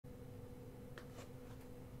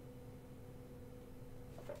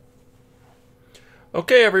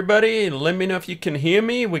Okay, everybody, let me know if you can hear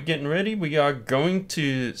me. We're getting ready. We are going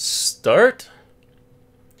to start.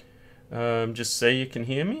 Just say you can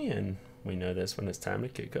hear me, and we know that's when it's time to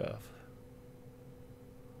kick off.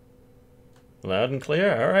 Loud and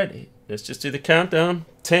clear. All right, let's just do the countdown.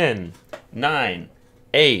 10, 9,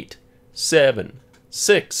 8, 7,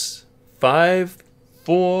 6, 5,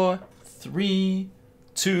 4, 3,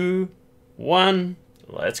 2, 1.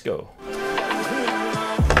 Let's go.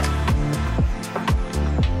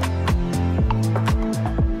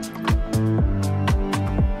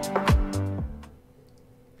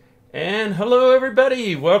 And hello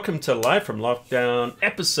everybody, welcome to Live from Lockdown,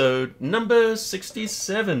 episode number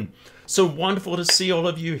 67. So wonderful to see all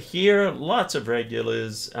of you here, lots of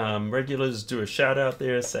regulars. Regulars, do a shout out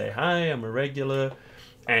there, say hi, I'm a regular.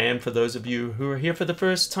 And for those of you who are here for the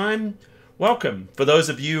first time, welcome. For those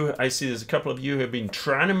of you, I see there's a couple of you who have been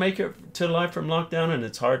trying to make it to Live from Lockdown and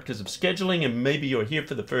it's hard because of scheduling, and maybe you're here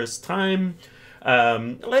for the first time.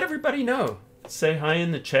 Let everybody know. Say hi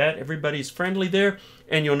in the chat. Everybody's friendly there.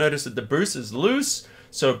 And you'll notice that the Bruce is loose.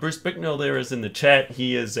 So Bruce Bicknell there is in the chat.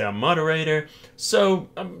 He is our moderator. So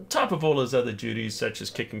on top of all his other duties, such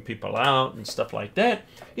as kicking people out and stuff like that,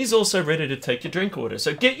 he's also ready to take your drink order.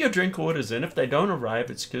 So get your drink orders in. If they don't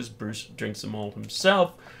arrive, it's because Bruce drinks them all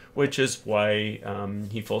himself, which is why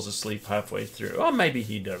he falls asleep halfway through. Or maybe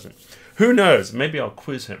he doesn't. Who knows? Maybe I'll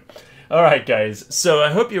quiz him. All right, guys, so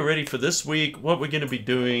I hope you're ready for this week. What we're going to be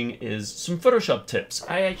doing is some Photoshop tips.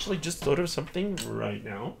 I actually just thought of something right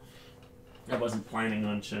now. I wasn't planning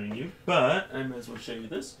on showing you, but I may as well show you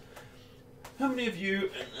this. How many of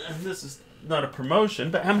you, and this is not a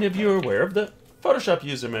promotion, but how many of you are aware of the Photoshop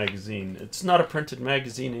User Magazine? It's not a printed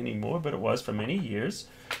magazine anymore, but it was for many years.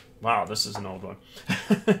 Wow, this is an old one.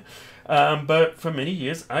 But for many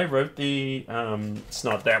years, I wrote the, it's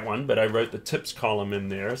not that one, but I wrote the tips column in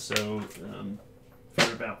there. So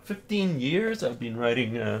for about 15 years, I've been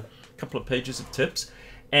writing a couple of pages of tips.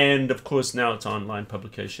 And of course, now it's online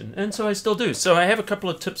publication. And so I still do. So I have a couple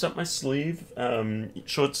of tips up my sleeve,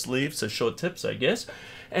 short sleeves, so short tips, I guess.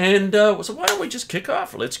 And so why don't we just kick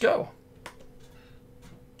off? Let's go.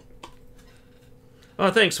 Oh,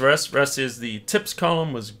 thanks, Russ. Russ says the tips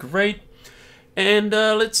column was great. And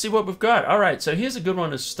let's see what we've got. All right, so here's a good one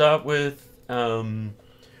to start with. We're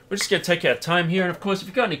just going to take our time here. And, of course, if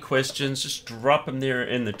you've got any questions, just drop them there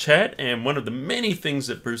in the chat. And one of the many things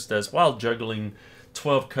that Bruce does while juggling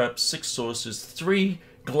 12 cups, 6 saucers, 3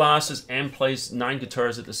 glasses, and plays 9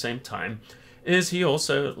 guitars at the same time is he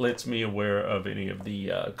also lets me aware of any of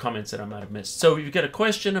the comments that I might have missed. So if you've got a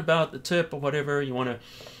question about the tip or whatever, you want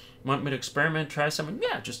me to experiment, try something,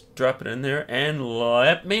 yeah, just drop it in there and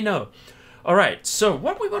let me know. All right, so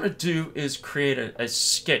what we want to do is create a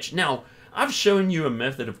sketch. Now, I've shown you a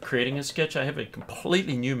method of creating a sketch. I have a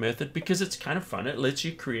completely new method because it's kind of fun. It lets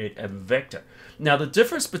you create a vector. Now, the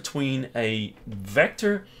difference between a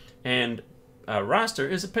vector and a raster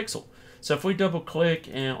is a pixel. So if we double click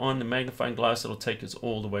on the magnifying glass, it'll take us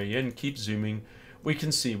all the way in. Keep zooming. We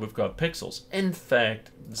can see we've got pixels. In fact,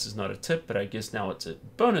 this is not a tip, but I guess now it's a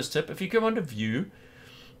bonus tip. If you go under View,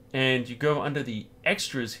 and you go under the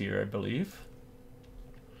extras here, I believe.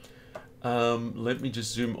 Let me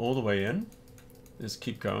just zoom all the way in. Let's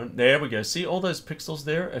keep going. There we go. See all those pixels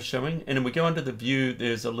there are showing? And then we go under the view,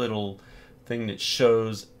 there's a little thing that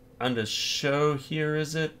shows under show here,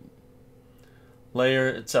 is it? Layer,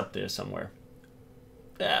 it's up there somewhere.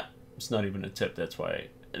 Yeah, it's not even a tip, that's why.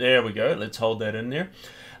 There we go. Let's hold that in there.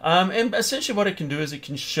 And essentially what it can do is it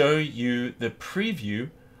can show you the preview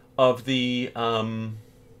of the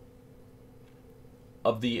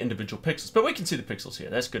individual pixels. But we can see the pixels here.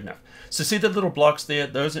 That's good enough. So see the little blocks there?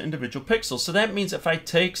 Those are individual pixels. So that means if I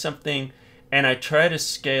take something and I try to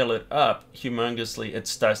scale it up humongously, it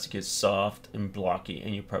starts to get soft and blocky,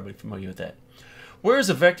 and you're probably familiar with that. Whereas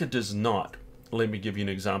a vector does not. Let me give you an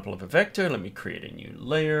example of a vector. Let me create a new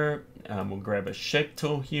layer. We'll grab a shape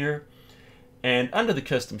tool here. And under the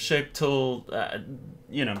custom shape tool,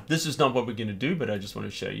 you know, this is not what we're going to do, but I just want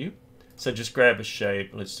to show you. So just grab a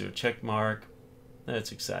shape. Let's do a check mark.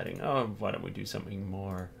 That's exciting. Oh, why don't we do something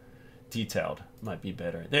more detailed? Might be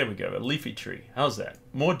better. There we go, a leafy tree. How's that?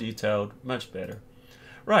 More detailed, much better.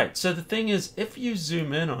 Right, so the thing is, if you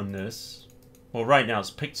zoom in on this, well, right now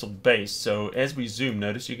it's pixel based, so as we zoom,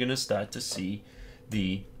 notice you're going to start to see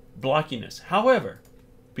the blockiness. However,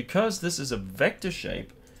 because this is a vector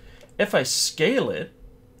shape, if I scale it,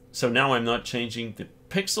 so now I'm not changing the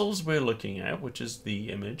pixels we're looking at, which is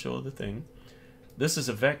the image or the thing. This is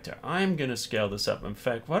a vector. I'm going to scale this up. In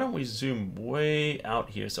fact, why don't we zoom way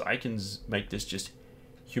out here so I can make this just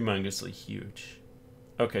humongously huge.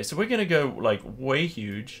 Okay, so we're going to go like way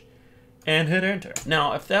huge. and hit enter.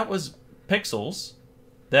 Now, if that was pixels,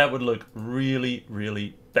 that would look really,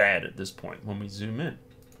 really bad at this point when we zoom in.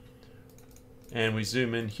 And we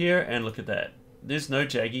zoom in here and look at that. There's no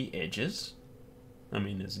jaggy edges. I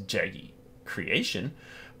mean, there's jaggy creation,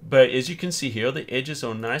 but as you can see here, the edges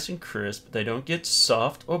are nice and crisp. They don't get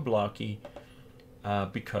soft or blocky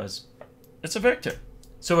because it's a vector.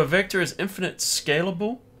 So a vector is infinite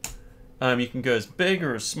scalable. You can go as big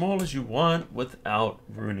or as small as you want without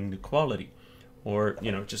ruining the quality, or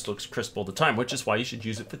it just looks crisp all the time, which is why you should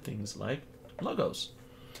use it for things like logos.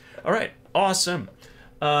 All right, awesome.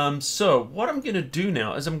 So what I'm going to do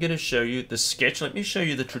now is I'm going to show you the sketch. Let me show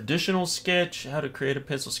you the traditional sketch, how to create a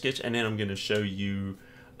pencil sketch, and then I'm going to show you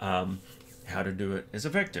how to do it as a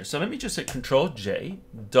vector. So let me just hit Control-J,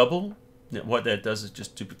 double. What that does is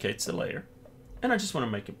just duplicates the layer. And I just want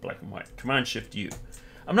to make it black and white. Command-Shift-U.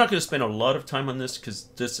 I'm not going to spend a lot of time on this because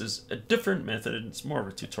this is a different method. It's more of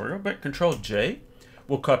a tutorial, but Control-J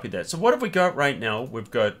will copy that. So what have we got right now?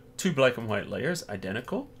 We've got two black and white layers,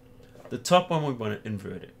 identical. The top one, we want to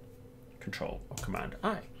invert it. Control or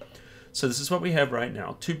Command-I. So this is what we have right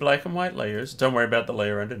now. Two black and white layers. Don't worry about the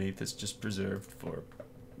layer underneath. It's just preserved for,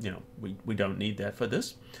 we don't need that for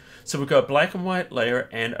this. So we've got a black and white layer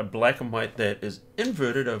and a black and white that is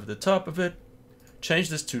inverted over the top of it. Change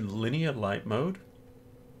this to linear light mode.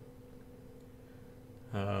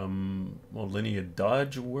 Well, linear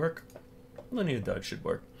dodge will work. Linear dodge should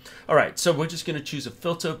work. All right, so we're just going to choose a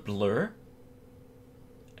filter blur.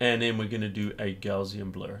 And then we're going to do a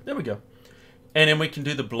Gaussian blur. There we go. And then we can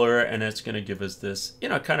do the blur, and that's going to give us this,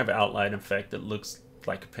 kind of outline effect that looks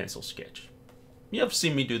like a pencil sketch. You've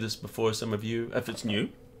seen me do this before, some of you. If it's new,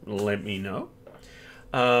 let me know.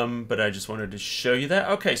 But I just wanted to show you that.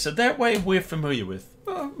 Okay, so that way we're familiar with.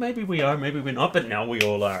 Well, maybe we are, maybe we're not, but now we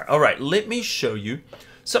all are. All right, let me show you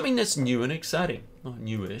something that's new and exciting. Or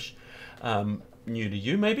newish. New to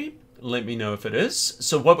you, maybe. Let me know if it is.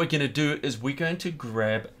 So what we're going to do is we're going to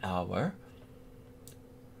grab our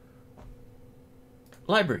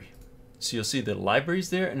library. So you'll see the libraries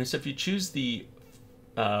there. And so if you choose the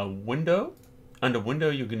window, under window,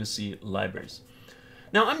 you're going to see libraries.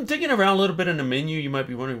 Now I'm digging around a little bit in the menu. You might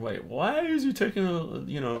be wondering, wait, why is it taking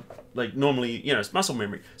a, like normally, it's muscle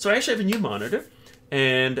memory. So I actually have a new monitor.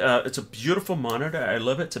 And it's a beautiful monitor. I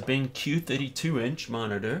love it. It's a Bing Q32-inch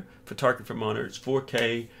monitor, photographer monitor. It's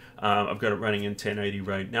 4K. I've got it running in 1080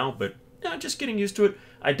 right now, but just getting used to it.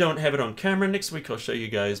 I don't have it on camera. Next week I'll show you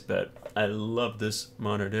guys, but I love this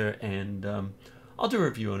monitor, and I'll do a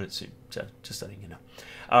review on it soon. So just letting you know.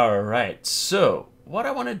 All right. So what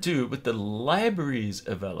I want to do with the libraries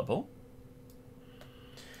available,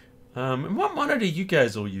 and what monitor you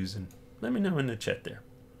guys all using? Let me know in the chat there.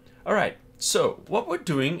 All right. So what we're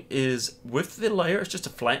doing is with the layer, it's just a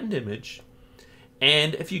flattened image.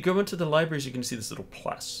 And if you go into the libraries, you can see this little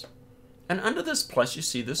plus. And under this plus, you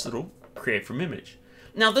see this little create from image.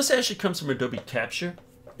 Now this actually comes from Adobe Capture.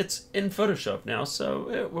 It's in Photoshop now, so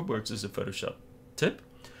it works as a Photoshop tip.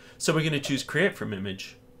 So we're going to choose create from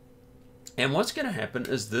image. And what's going to happen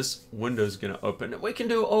is this window is going to open. And we can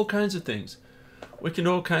do all kinds of things. We can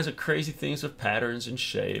do all kinds of crazy things with patterns and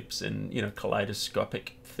shapes and,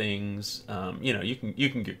 kaleidoscopic things. You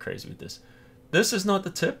can get crazy with this. This is not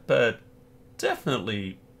the tip, but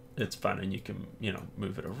definitely it's fun, and you can,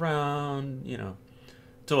 move it around,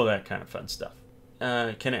 do all that kind of fun stuff.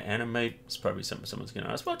 Can it animate? It's probably something someone's going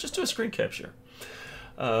to ask. Well, just do a screen capture.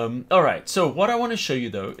 All right, so what I want to show you,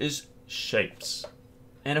 though, is shapes.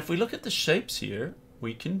 And if we look at the shapes here,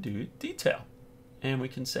 we can do detail. And we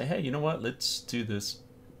can say, hey, you know what? Let's do this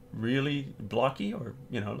really blocky, or,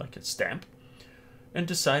 like a stamp, and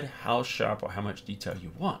decide how sharp or how much detail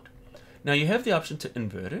you want. Now, you have the option to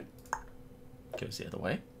invert it. Goes the other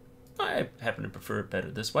way. I happen to prefer it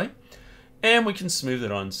better this way. And we can smooth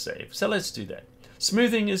it on save. So let's do that.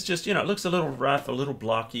 Smoothing is just, it looks a little rough, a little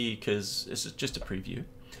blocky, because this is just a preview.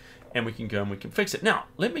 And we can go and we can fix it. Now,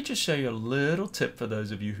 let me just show you a little tip for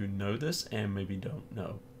those of you who know this and maybe don't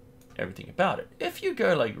know everything about it. If you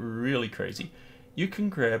go like really crazy, you can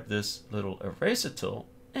grab this little eraser tool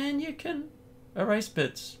and you can erase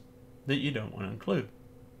bits that you don't want to include.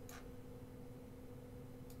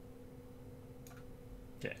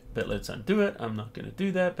 Okay, but let's undo it. I'm not going to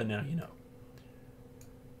do that, but now you know.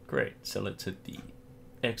 Great, so let's hit the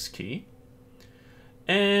X key.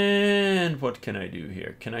 And what can I do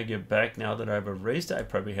here? Can I get back now that I've erased it? I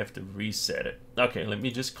probably have to reset it. Okay, let me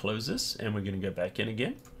just close this and we're going to go back in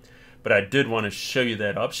again. But I did want to show you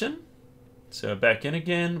that option. So back in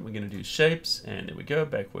again, we're going to do shapes, and there we go,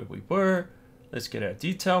 back where we were. Let's get our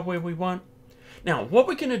detail where we want. Now, what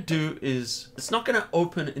we're going to do is, it's not going to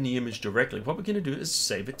open in the image directly. What we're going to do is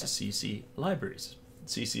save it to CC libraries.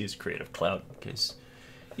 CC is Creative Cloud, in case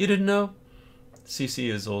you didn't know.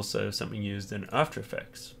 CC is also something used in After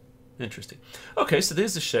Effects. Interesting. Okay, so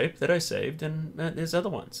there's the shape that I saved, and there's other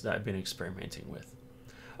ones that I've been experimenting with.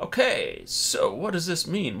 Okay, so what does this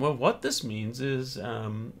mean? Well, what this means is,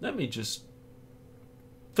 let me just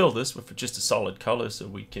fill this with just a solid color so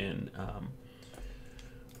we can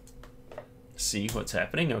see what's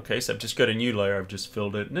happening. Okay, so I've just got a new layer, I've just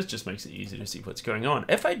filled it, and this just makes it easy to see what's going on.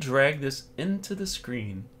 If I drag this into the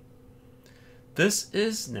screen, this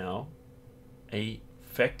is now a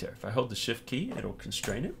vector. If I hold the Shift key, it'll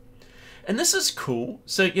constrain it. And this is cool.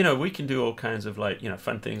 So, you know, we can do all kinds of like, you know,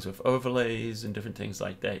 fun things with overlays and different things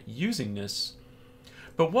like that using this.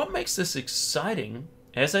 But what makes this exciting,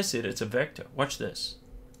 as I said, it's a vector. Watch this.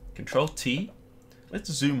 Control T.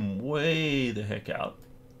 Let's zoom way the heck out.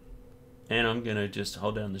 And I'm going to just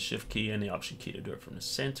hold down the Shift key and the Option key to do it from the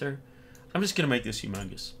center. I'm just going to make this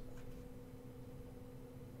humongous.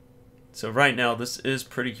 So right now, this is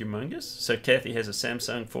pretty humongous. So Kathy has a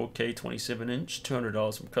Samsung 4K 27-inch,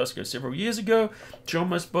 $200 from Costco several years ago. She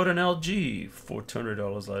almost bought an LG for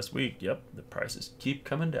 $200 last week. Yep, the prices keep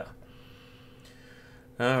coming down.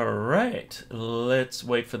 All right, let's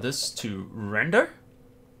wait for this to render.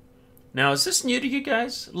 Now, is this new to you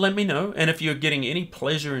guys? Let me know. And if you're getting any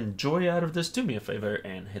pleasure and joy out of this, do me a favor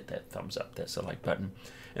and hit that thumbs up. That's the like button.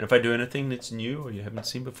 And if I do anything that's new or you haven't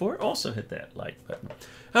seen before, also hit that like button.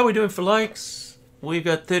 How are we doing for likes? We've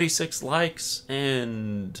got 36 likes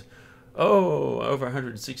and, over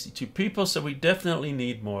 162 people. So we definitely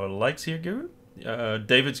need more likes here, Guru.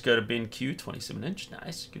 David's got a Ben Q 27-inch.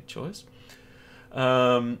 Nice, good choice.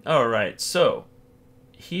 All right, so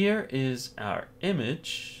here is our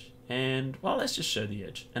image. And, well, let's just show the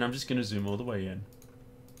edge. And I'm just going to zoom all the way in.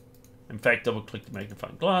 In fact, double-click the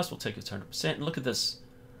magnifying glass. We'll take it to 100%. And look at this.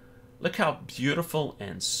 Look how beautiful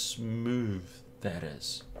and smooth that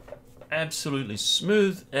is. Absolutely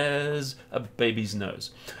smooth as a baby's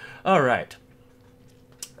nose. All right.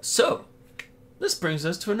 So, this brings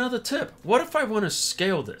us to another tip. What if I want to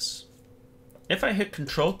scale this? If I hit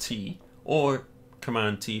Control-T or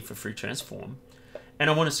Command-T for free transform, and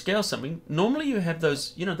I want to scale something, normally you have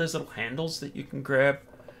those, you know, those little handles that you can grab.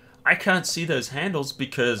 I can't see those handles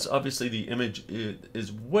because obviously the image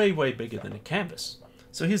is way, way bigger than a canvas.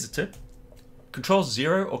 So here's a tip.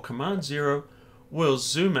 Control-0 or Command-0 will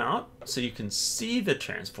zoom out so you can see the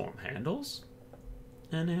transform handles.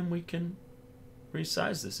 And then we can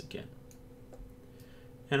resize this again.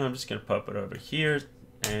 And I'm just going to pop it over here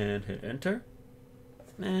and hit Enter.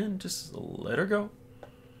 And just let her go.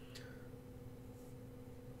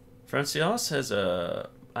 Francias has a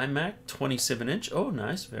iMac 27-inch. Oh,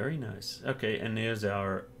 nice. Very nice. Okay, and there's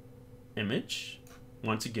our image.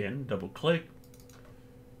 Once again, double click.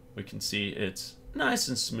 We can see it's nice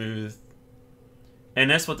and smooth. And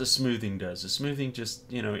that's what the smoothing does. The smoothing just,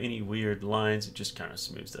 you know, any weird lines, it just kind of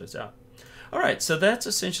smooths those out. All right, so that's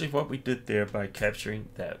essentially what we did there by capturing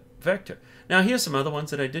that vector. Now, here's some other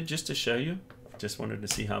ones that I did just to show you. Just wanted to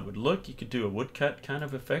see how it would look. You could do a woodcut kind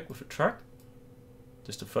of effect with a truck.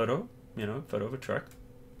 Just a photo, you know, photo of a truck,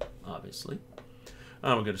 obviously.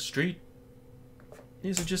 We'll go to street.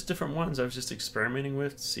 These are just different ones I was just experimenting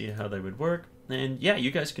with to see how they would work. And yeah, you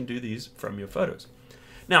guys can do these from your photos.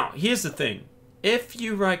 Now, here's the thing. If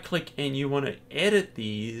you right click and you want to edit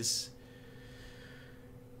these,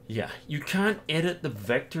 yeah, you can't edit the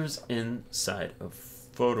vectors inside of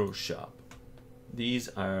Photoshop. These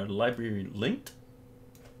are library linked.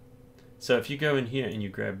 So if you go in here and you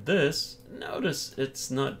grab this, notice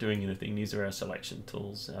it's not doing anything. These are our selection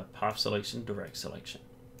tools, path selection, direct selection.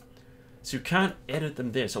 So you can't edit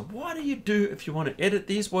them there. So what do you do if you want to edit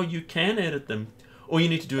these? Well, you can edit them. All you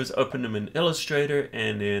need to do is open them in Illustrator,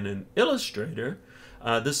 and in an Illustrator,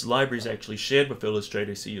 this library is actually shared with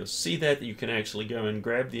Illustrator, so you'll see that you can actually go and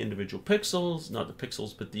grab the individual pixels, not the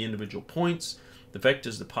pixels, but the individual points, the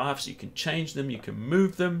vectors, the paths. You can change them, you can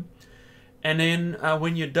move them, and then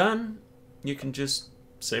when you're done, you can just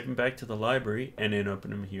save them back to the library and then open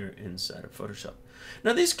them here inside of Photoshop.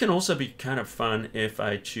 Now, these can also be kind of fun if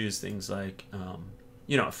I choose things like,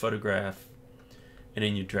 you know, a photograph, and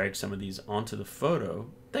then you drag some of these onto the photo.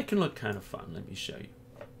 They can look kind of fun. Let me show you.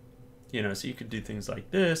 You know, so you could do things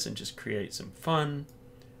like this and just create some fun,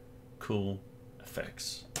 cool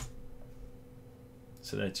effects.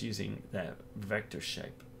 So that's using that vector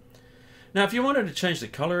shape. Now, if you wanted to change the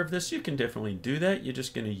color of this, you can definitely do that. You're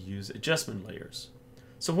just going to use adjustment layers.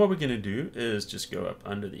 So what we're going to do is just go up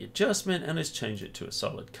under the adjustment and let's change it to a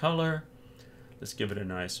solid color. Let's give it a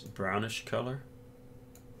nice brownish color.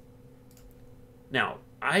 Now,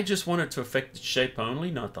 I just want it to affect the shape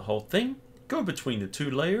only, not the whole thing. Go between the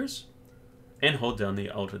two layers and hold down the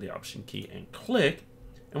Alt or the Option key and click.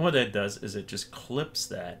 And what that does is it just clips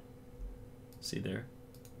that, see there,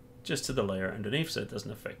 just to the layer underneath so it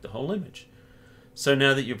doesn't affect the whole image. So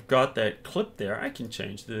now that you've got that clip there, I can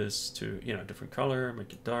change this to, you know, a different color,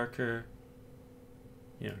 make it darker,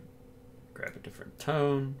 you know, grab a different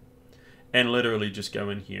tone, and literally just go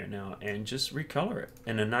in here now and just recolor it.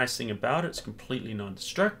 And the nice thing about it, it's completely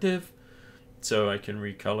non-destructive, so I can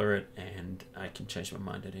recolor it and I can change my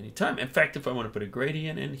mind at any time. In fact, if I want to put a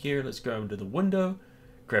gradient in here, let's go into the window,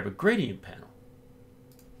 grab a gradient panel.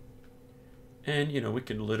 And, you know, we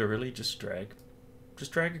can literally just drag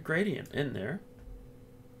a gradient in there.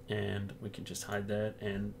 And we can just hide that,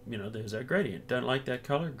 and you know, there's our gradient. Don't like that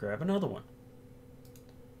color, grab another one.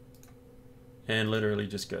 And literally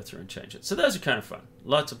just go through and change it. So those are kind of fun.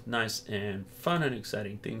 Lots of nice and fun and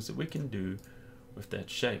exciting things that we can do with that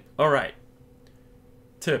shape. All right.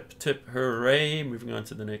 Tip, hooray. Moving on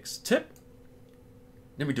to the next tip.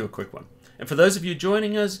 Let me do a quick one. And for those of you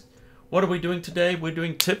joining us, what are we doing today? We're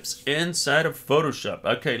doing tips inside of Photoshop.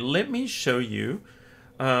 Okay, let me show you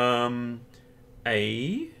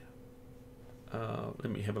let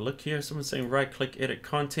me have a look here. Someone's saying right click, edit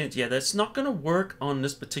content. Yeah, that's not going to work on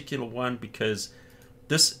this particular one because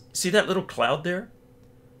this, see that little cloud there?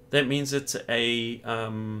 That means it's a,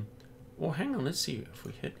 well, hang on, let's see if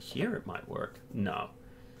we hit here, it might work. No,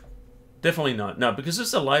 definitely not. No, because this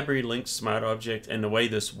is a library linked smart object, and the way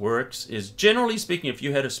this works is, generally speaking, if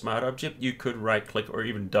you had a smart object, you could right click or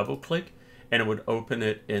even double click, and it would open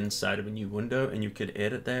it inside of a new window, and you could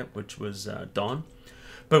edit that, which was done.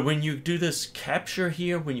 But when you do this capture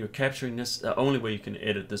here, when you're capturing this, the only way you can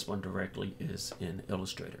edit this one directly is in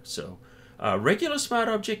Illustrator. So regular smart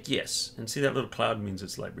object, yes. And see that little cloud means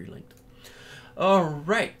it's library linked. All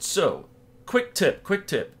right, so quick tip.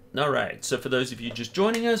 All right, so for those of you just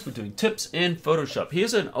joining us, we're doing tips in Photoshop.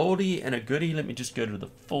 Here's an oldie and a goodie. Let me just go to the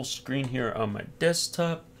full screen here on my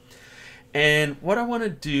desktop. And what I want to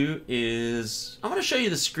do is, I want to show you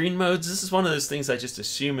the screen modes. This is one of those things I just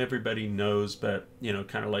assume everybody knows, but, you know,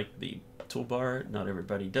 kind of like the toolbar, not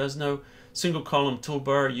everybody does know. Single column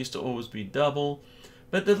toolbar used to always be double,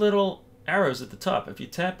 but the little arrows at the top, if you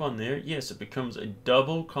tap on there, yes, it becomes a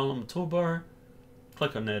double column toolbar.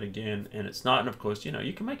 Click on that again, and it's not. And of course, you know,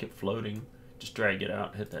 you can make it floating. Just drag it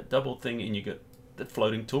out, hit that double thing, and you get the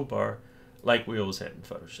floating toolbar like we always had in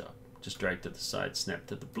Photoshop. Just drag to the side, snap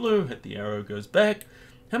to the blue, hit the arrow, goes back.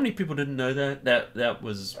 How many people didn't know that? That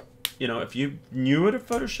was, you know, if you knew it at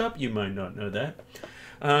Photoshop, you might not know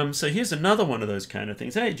that. So here's another one of those kind of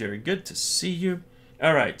things. Hey, Jerry, good to see you.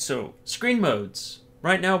 All right, so screen modes.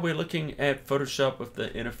 Right now we're looking at Photoshop with the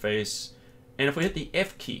interface. And if we hit the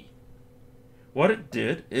F key, what it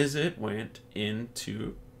did is it went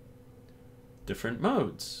into different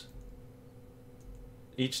modes.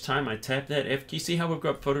 Each time I tap that F key, see how we've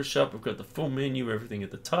got Photoshop, we've got the full menu, everything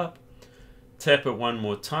at the top. Tap it one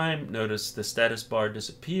more time, notice the status bar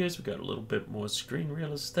disappears, we've got a little bit more screen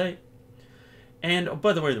real estate. And oh,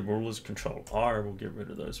 by the way, the rulers, Control R will get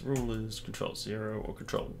rid of those rulers, Control 0 or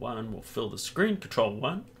Control 1 will fill the screen, Control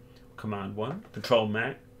 1, Command 1, Control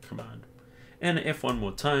Mac, Command. And F one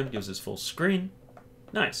more time gives us full screen.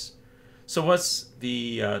 Nice. So what's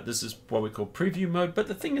the, this is what we call preview mode, but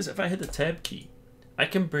the thing is, if I hit the Tab key, I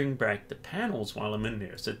can bring back the panels while I'm in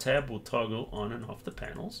there. So Tab will toggle on and off the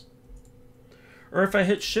panels. Or if I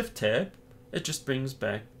hit Shift Tab, it just brings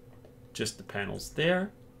back just the panels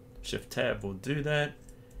there. Shift Tab will do that,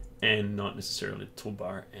 and not necessarily the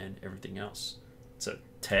toolbar and everything else. So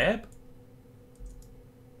Tab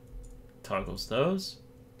toggles those.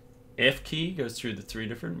 F key goes through the 3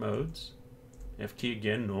 different modes. F key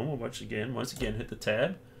again, normal, once again hit the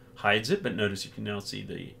tab, hides it, but notice you can now see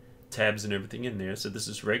the tabs and everything in there. So this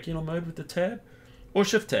is regular mode with the tab, or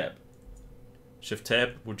Shift Tab. Shift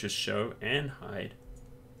Tab will just show and hide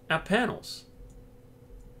our panels.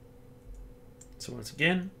 So once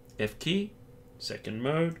again, F key, second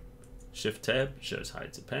mode, Shift Tab shows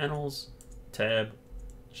hides the panels, Tab,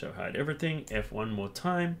 show hide everything, F one more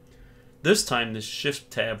time. This time this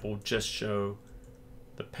Shift Tab will just show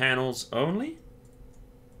the panels only,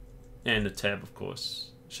 and the tab of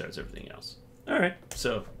course shows everything else. Alright,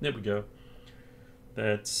 so there we go.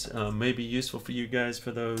 That's maybe useful for you guys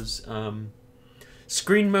for those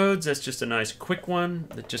screen modes. That's just a nice quick one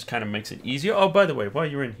that just kind of makes it easier. Oh, by the way, while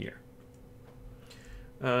you're in here,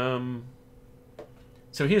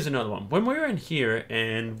 so here's another one. When we're in here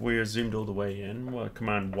and we're zoomed all the way in, well,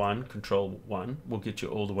 Command 1, Control 1 will get you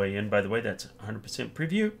all the way in. By the way, that's 100%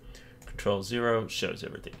 preview. Control 0 shows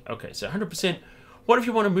everything. Okay, so 100%. What if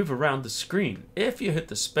you want to move around the screen? If you hit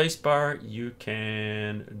the space bar, you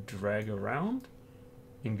can drag around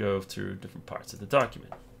and go through different parts of the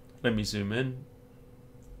document. Let me zoom in.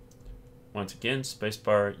 Once again, space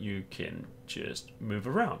bar, you can just move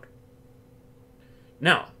around.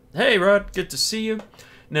 Now, hey Rod, good to see you.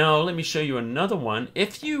 Now, let me show you another one.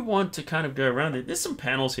 If you want to kind of go around it, there's some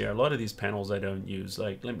panels here. A lot of these panels I don't use.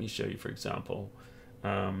 Like, let me show you, for example.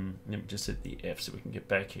 Let me just hit the F so we can get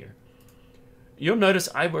back here. You'll notice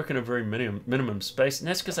I work in a very minimum space, and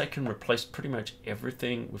that's because I can replace pretty much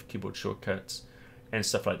everything with keyboard shortcuts and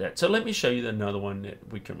stuff like that. So let me show you another one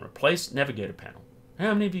that we can replace, Navigator panel.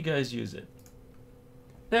 How many of you guys use it?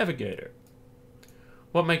 Navigator.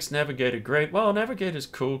 What makes Navigator great? Well, Navigator is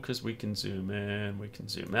cool because we can zoom in, we can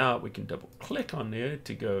zoom out, we can double click on there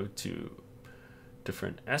to go to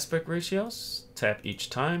different aspect ratios. Tap each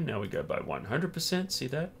time. Now we go by 100%. See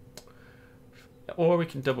that? Or we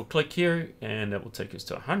can double click here and that will take us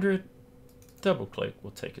to 100. Double click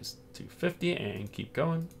will take us to 50 and keep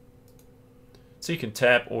going. So you can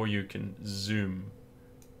tap or you can zoom.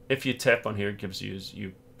 If you tap on here, it gives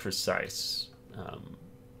you precise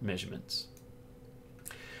measurements.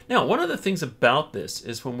 Now, one of the things about this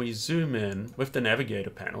is when we zoom in with the Navigator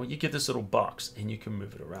panel, you get this little box and you can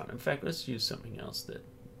move it around. In fact, let's use something else that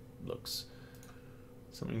looks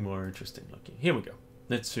something more interesting looking. Here we go.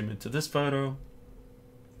 Let's zoom into this photo.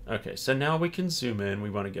 Okay, so now we can zoom in. We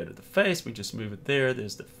want to go to the face. We just move it there.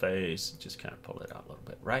 There's the face. Just kind of pull it out a little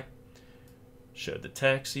bit, right? Show the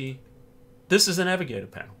taxi. This is a Navigator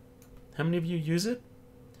panel. How many of you use it?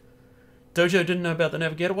 Dojo didn't know about the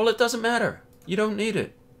Navigator. Well, it doesn't matter. You don't need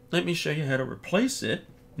it. Let me show you how to replace it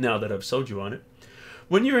now that I've sold you on it.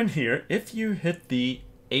 When you're in here, if you hit the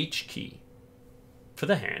H key for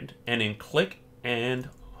the hand and then click and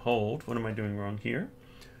hold. What am I doing wrong here?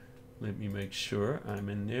 Let me make sure I'm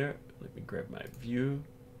in there. Let me grab my view.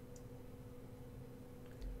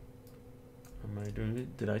 Am I doing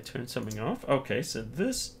it? Did I turn something off? Okay, so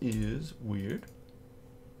this is weird.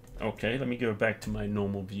 Okay, let me go back to my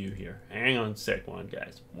normal view here. Hang on a sec,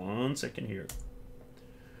 guys. 1 second here.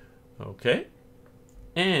 Okay.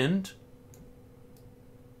 And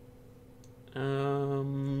what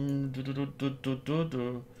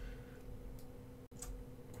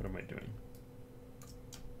am I doing?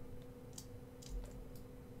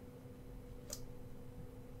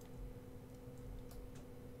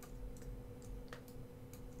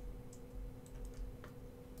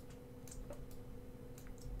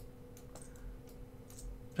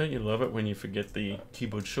 Don't you love it when you forget the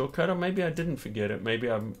keyboard shortcut? Or maybe I didn't forget it. Maybe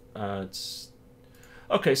I'm... it's...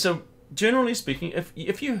 Okay, so generally speaking,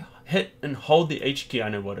 if you hit and hold the H key, I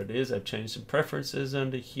know what it is. I've changed some preferences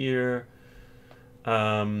under here.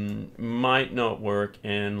 Might not work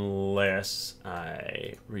unless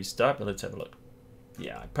I restart, but let's have a look.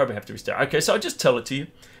 Yeah, I probably have to restart. Okay, so I'll just tell it to you.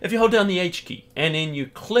 If you hold down the H key and then you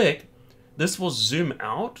click, this will zoom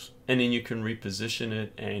out and then you can reposition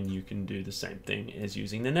it and you can do the same thing as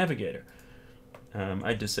using the Navigator.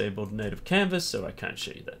 I disabled native canvas, so I can't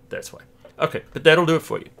show you that. That's why. Okay, but that'll do it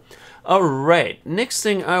for you. All right, next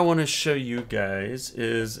thing I want to show you guys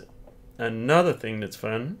is another thing that's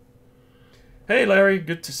fun. Hey Larry,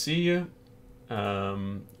 good to see you.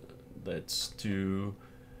 Let's do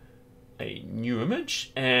a new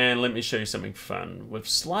image and let me show you something fun with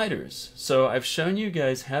sliders. So I've shown you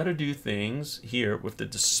guys how to do things here with the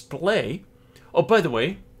display. Oh, by the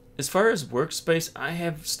way, as far as workspace, I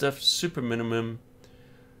have stuff super minimum.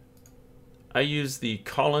 I use the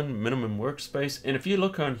Colin minimum workspace, and if you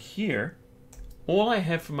look on here, all I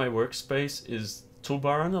have for my workspace is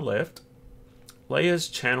toolbar on the left, layers,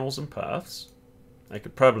 channels, and paths. I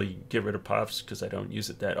could probably get rid of paths because I don't use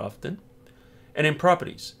it that often. And then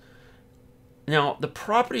properties. Now, the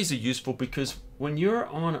properties are useful because when you're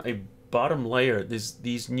on a bottom layer, there's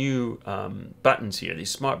these new buttons here.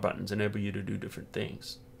 These smart buttons enable you to do different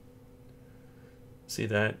things. See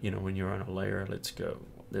that? You know, when you're on a layer, let's go.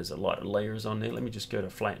 There's a lot of layers on there. Let me just go to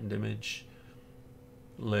flattened image.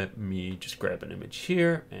 Let me just grab an image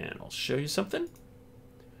here and I'll show you something.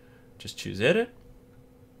 Just choose edit.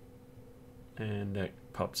 And that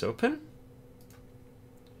pops open.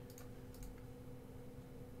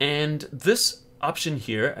 And this option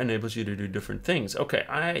here enables you to do different things. Okay,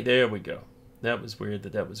 there we go. That was weird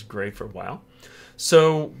that was gray for a while.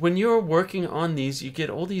 So when you're working on these, you get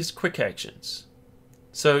all these quick actions.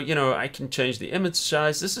 So, you know, I can change the image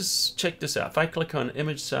size. Check this out. If I click on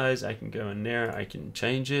image size, I can go in there. I can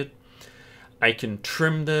change it. I can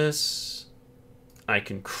trim this. I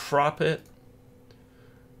can crop it.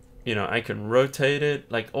 You know, I can rotate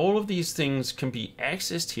it. Like all of these things can be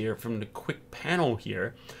accessed here from the quick panel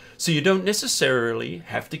here. So you don't necessarily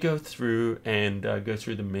have to go through and go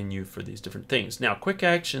through the menu for these different things. Now, quick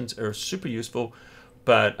actions are super useful,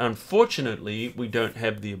 but unfortunately, we don't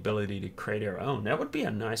have the ability to create our own. That would be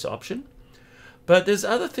a nice option. But there's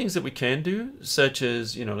other things that we can do, such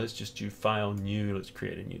as, you know, let's just do File, New. Let's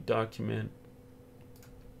create a new document.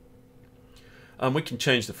 We can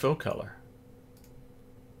change the fill color,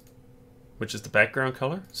 which is the background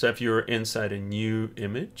color. So if you're inside a new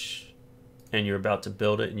image, and you're about to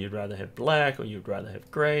build it and you'd rather have black or you'd rather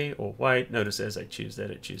have gray or white, notice as I choose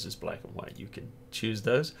that, it chooses black and white. You can choose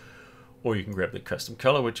those, or you can grab the custom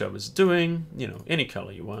color, which I was doing, you know, any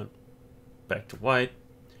color you want, back to white.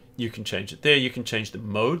 You can change it there. You can change the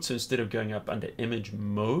mode. So instead of going up under image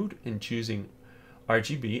mode and choosing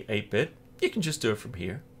RGB 8-bit, you can just do it from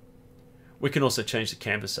here. We can also change the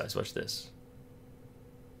canvas size. Watch this.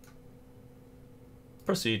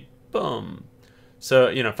 Proceed. Boom. So,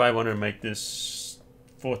 you know, if I want to make this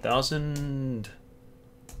 4000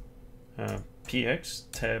 PX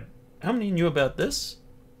tab, how many knew about this?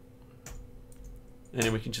 And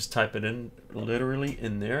then we can just type it in literally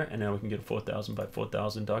in there, and now we can get a 4000 by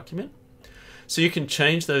 4000 document. So you can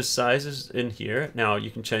change those sizes in here. Now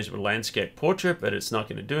you can change it with landscape portrait, but it's not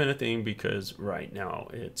going to do anything because right now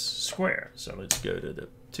it's square. So let's go to the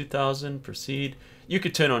 2000, proceed. You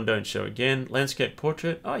could turn on don't show again. Landscape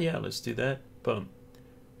portrait, oh yeah, let's do that. Boom.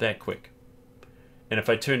 That quick. And if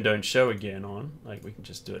I turn don't show again on, like we can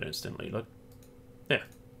just do it instantly. Look. There.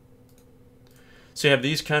 So you have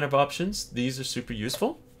these kind of options. These are super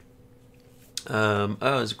useful. Oh,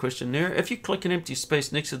 there's a question there. If you click an empty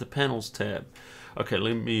space next to the panels tab. Okay,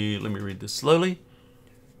 let me read this slowly.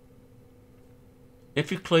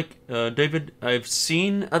 If you click, David, I've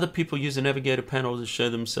seen other people use a navigator panel to show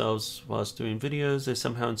themselves whilst doing videos. They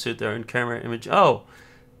somehow insert their own camera image. Oh,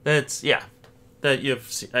 that's, yeah. That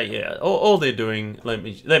you've seen, yeah, all they're doing, let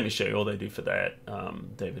me show you all they do for that,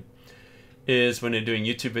 David, is when they're doing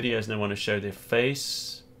YouTube videos and they want to show their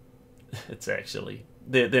face, it's actually,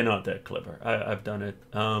 they're not that clever. I've done it.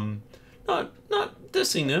 Not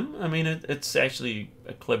dissing them. I mean, it's actually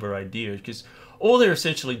a clever idea because all they're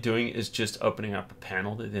essentially doing is just opening up a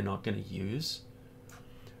panel that they're not going to use,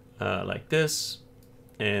 like this.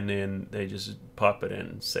 And then they just pop it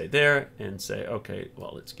in, say there, and say, okay,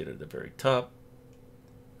 well, let's get it at the very top.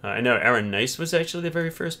 I know Aaron Nace was actually the very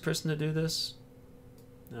first person to do this.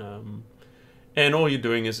 And all you're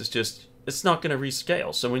doing is it's not going to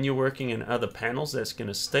rescale. So when you're working in other panels, that's going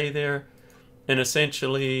to stay there. And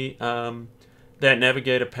essentially, that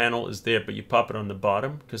navigator panel is there, but you pop it on the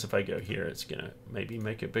bottom, because if I go here, it's going to maybe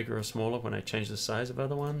make it bigger or smaller when I change the size of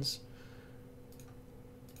other ones.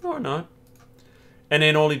 Or not. And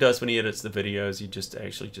then all he does when he edits the videos, he just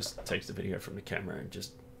takes the video from the camera and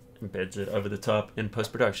just embeds it over the top in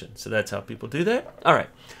post-production. So that's how people do that. All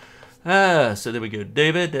right. So there we go.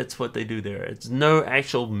 David, that's what they do there. It's no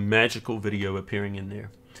actual magical video appearing in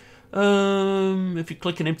there. If you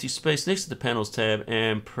click an empty space next to the panels tab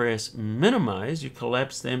and press minimize, you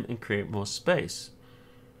collapse them and create more space.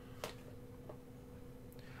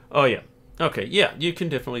 Oh yeah. Okay, yeah, you can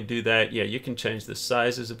definitely do that. Yeah, you can change the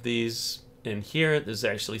sizes of these. In here, there's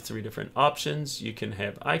actually 3 different options. You can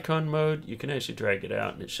have icon mode. You can actually drag it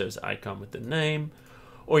out and it shows icon with the name.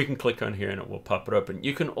 Or you can click on here and it will pop it open.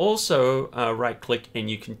 You can also right click and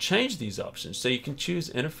you can change these options. So you can choose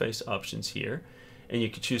interface options here and you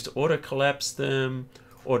can choose to auto collapse them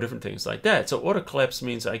or different things like that. So auto collapse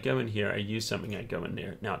means I go in here, I use something, I go in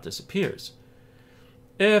there, now it disappears.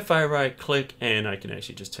 If I right click and I can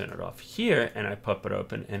actually just turn it off here and I pop it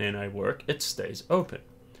open and then I work, it stays open.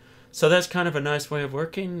 So that's kind of a nice way of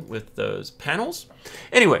working with those panels.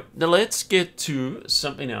 Anyway, now let's get to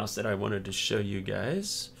something else that I wanted to show you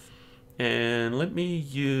guys. And let me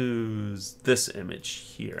use this image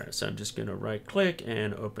here. So I'm just going to right click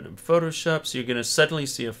and open in Photoshop. So you're going to suddenly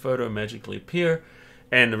see a photo magically appear.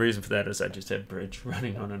 And the reason for that is I just had Bridge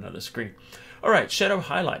running on another screen. All right, shadow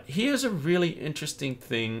highlight. Here's a really interesting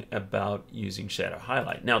thing about using shadow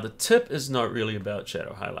highlight. Now the tip is not really about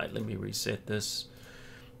shadow highlight. Let me reset this.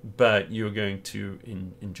 But you're going to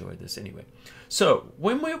enjoy this anyway. So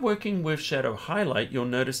when we're working with shadow highlight, you'll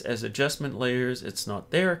notice as adjustment layers, it's not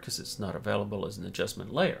there because it's not available as an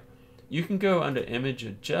adjustment layer. You can go under image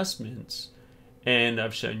adjustments, and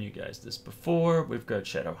I've shown you guys this before. We've got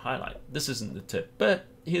shadow highlight. This isn't the tip, but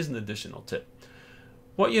here's an additional tip.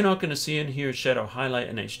 What you're not going to see in here is shadow highlight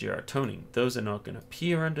and HDR toning. Those are not going to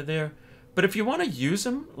appear under there. But if you want to use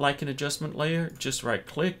them like an adjustment layer, just right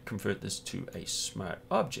click, convert this to a smart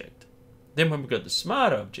object. Then when we've got the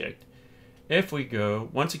smart object, if we go,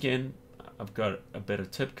 once again, I've got a better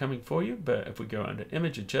tip coming for you, but if we go under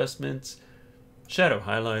image adjustments, shadow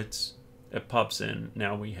highlights, it pops in.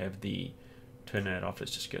 Now we have the, turn that off,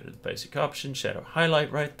 let's just go to the basic option, shadow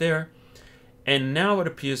highlight right there. And now it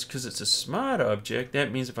appears, because it's a smart object,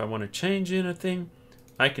 that means if I want to change anything,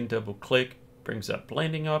 I can double click, brings up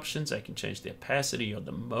blending options, I can change the opacity or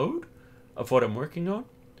the mode of what I'm working on,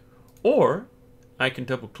 or I can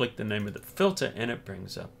double click the name of the filter and it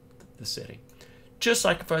brings up the setting. Just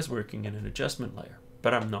like if I was working in an adjustment layer,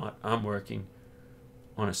 but I'm not, I'm working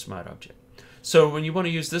on a smart object. So when you want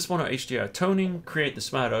to use this one or HDR toning, create the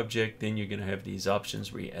smart object, then you're going to have these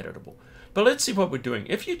options re-editable. But let's see what we're doing.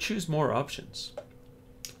 If you choose more options,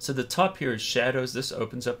 so the top here is shadows. This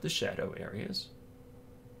opens up the shadow areas.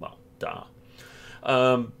 Well, duh.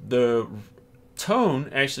 The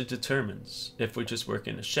tone actually determines if we just work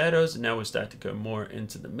in the shadows, and now we start to go more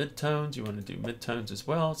into the midtones. You want to do midtones as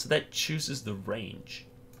well. So that chooses the range.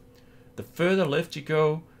 The further left you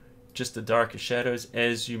go, just the darker shadows.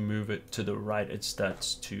 As you move it to the right, it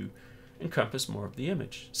starts to encompass more of the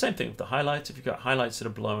image. Same thing with the highlights. If you've got highlights that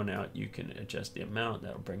are blown out, you can adjust the amount.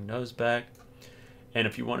 That'll bring those back. And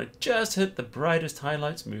if you want to just hit the brightest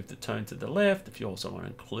highlights, move the tone to the left. If you also want to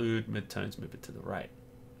include midtones, move it to the right.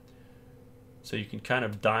 So you can kind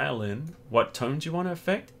of dial in what tones you want to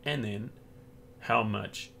affect and then how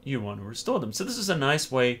much you want to restore them. So this is a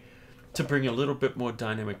nice way to bring a little bit more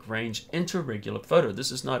dynamic range into a regular photo.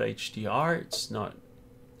 This is not HDR. It's not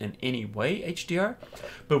in any way HDR,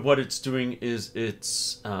 but what it's doing is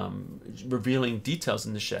it's revealing details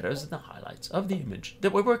in the shadows and the highlights of the image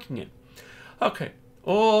that we're working in. Okay,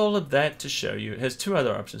 all of that to show you. It has two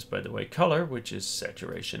other options, by the way. Color, which is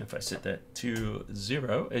saturation. If I set that to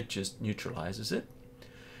 0, it just neutralizes it.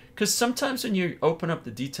 Because sometimes when you open up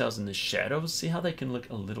the details in the shadows, see how they can look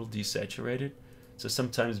a little desaturated? So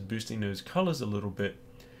sometimes boosting those colors a little bit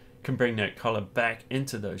can bring that color back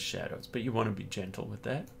into those shadows, but you want to be gentle with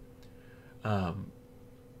that. Yeah,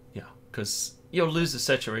 because you'll lose the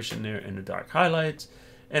saturation there in the dark highlights,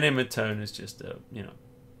 and in midtone is just a, you know,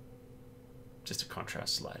 just a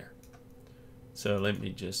contrast slider. So let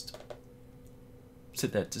me just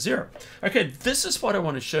set that to 0. Okay, this is what I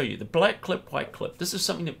want to show you. The black clip, white clip. This is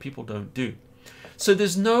something that people don't do. So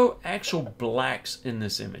there's no actual blacks in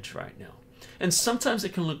this image right now. And sometimes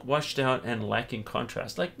it can look washed out and lacking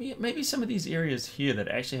contrast. Like maybe some of these areas here that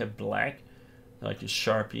actually have black, like a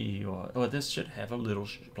Sharpie, or this should have a little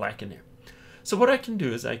black in there. So what I can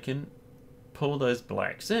do is I can pull those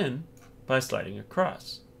blacks in by sliding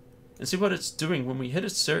across. And see what it's doing. When we hit a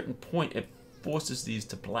certain point, it forces these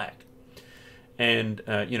to black. And,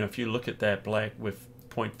 you know, if you look at that black with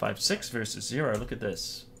 0.56 versus 0, look at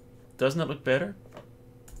this. Doesn't it look better?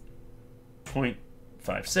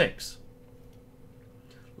 0.56.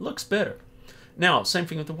 Looks better. Now, same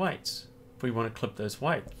thing with the whites. If we want to clip those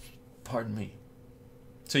whites, pardon me.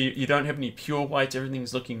 So you don't have any pure whites,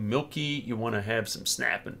 everything's looking milky, you want to have some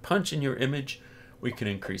snap and punch in your image, we can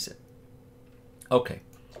increase it. Okay,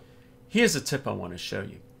 here's a tip I want to show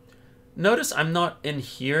you. Notice I'm not in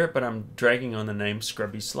here, but I'm dragging on the name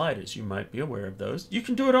Scrubby Sliders. You might be aware of those. You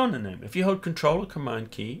can do it on the name. If you hold Control or Command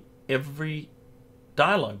key, every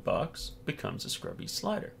dialog box becomes a Scrubby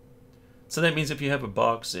Slider. So that means if you have a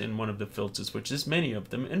box in one of the filters, which is many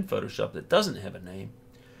of them in Photoshop, that doesn't have a name,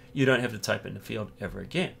 you don't have to type in the field ever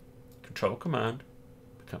again. Control Command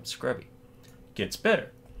becomes Scrubby. Gets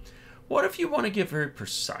better. What if you want to get very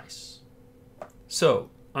precise?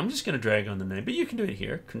 So I'm just going to drag on the name, but you can do it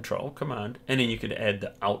here. Control Command, and then you could add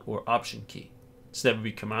the Alt or Option key. So that would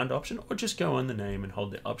be Command Option, or just go on the name and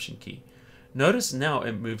hold the Option key. Notice now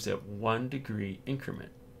it moves at 1 degree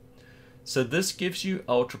increment. So this gives you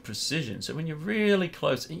ultra precision. So when you're really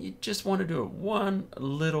close and you just want to do it one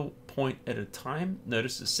little point at a time,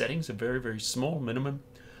 notice the settings are very, very small, minimum.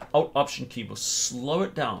 Alt Option key will slow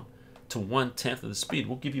it down to 1/10 of the speed.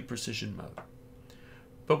 We'll give you precision mode.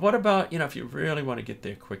 But what about, you know, if you really want to get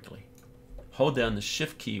there quickly? Hold down the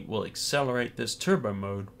Shift key will accelerate this turbo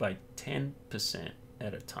mode by 10%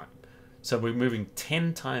 at a time. So we're moving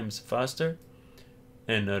 10 times faster.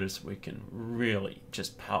 And notice we can really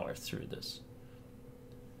just power through this.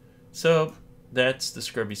 So that's the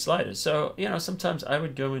Scrubby Sliders. So, you know, sometimes I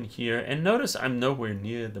would go in here and notice I'm nowhere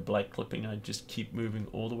near the black clipping. I just keep moving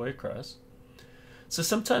all the way across. So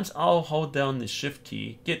sometimes I'll hold down the Shift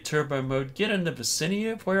key, get turbo mode, get in the vicinity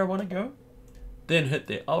of where I want to go, then hit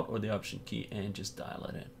the Alt or the Option key and just dial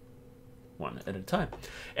it in one at a time.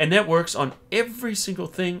 And that works on every single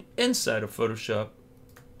thing inside of Photoshop.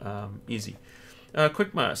 Easy.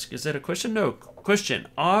 Quick mask, is that a question? No. Question,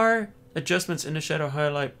 are adjustments in the shadow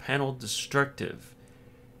highlight panel destructive?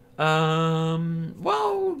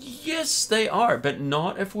 Well, yes they are, but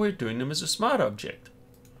not if we're doing them as a smart object.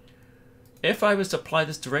 If I was to apply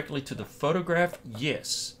this directly to the photograph,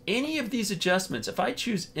 yes. Any of these adjustments, if I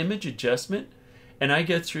choose image adjustment and I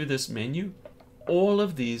go through this menu, all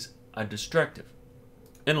of these are destructive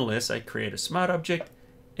unless I create a smart object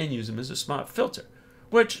and use them as a smart filter,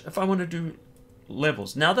 which if I want to do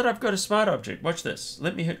levels. Now that I've got a smart object, watch this.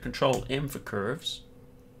 Let me hit Control M for curves.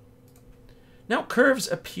 Now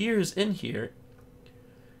curves appears in here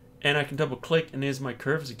and I can double click and there's my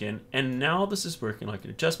curves again. And now this is working like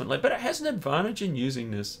an adjustment layer, but it has an advantage in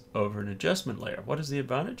using this over an adjustment layer. What is the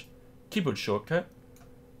advantage? Keyboard shortcut.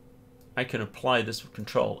 I can apply this with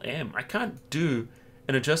Control M. I can't do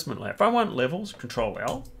an adjustment layer. If I want levels, Control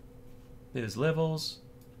L. There's levels.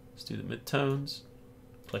 Let's do the midtones.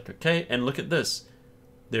 Click OK, and look at this.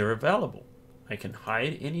 They're available. I can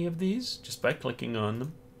hide any of these just by clicking on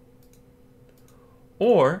them.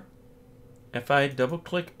 Or if I double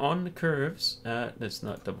click on the curves, let's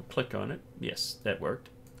not double click on it. Yes, that worked.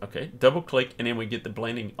 Okay, double click and then we get the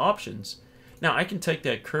blending options. Now I can take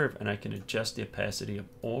that curve and I can adjust the opacity of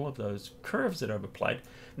all of those curves that I've applied.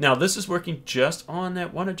 Now this is working just on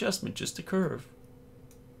that one adjustment, just the curve.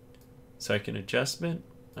 So I can adjustment,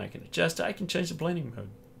 I can adjust, I can change the blending mode.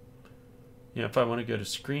 You know, if I want to go to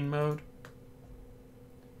screen mode,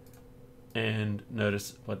 and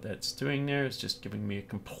notice what that's doing there. It's just giving me a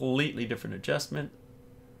completely different adjustment.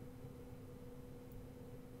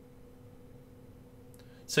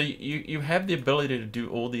 So you have the ability to do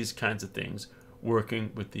all these kinds of things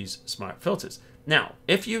working with these smart filters. Now,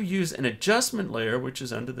 if you use an adjustment layer, which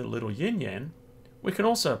is under the little yin-yang, we can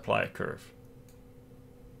also apply a curve.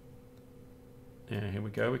 And here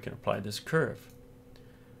we go, we can apply this curve.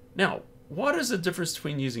 Now, what is the difference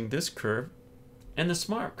between using this curve and the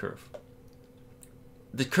smart curve?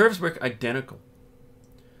 The curves work identical.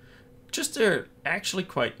 Just they're actually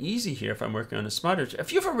quite easy here if I'm working on a smart object.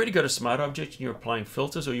 If you've already got a smart object and you're applying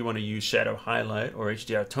filters, or you want to use shadow highlight or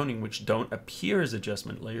HDR toning, which don't appear as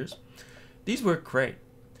adjustment layers, these work great.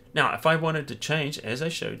 Now, if I wanted to change, as I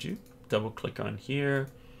showed you, double click on here.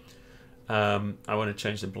 I want to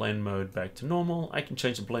change the blend mode back to normal. I can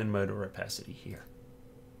change the blend mode or opacity here.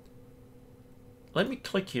 Let me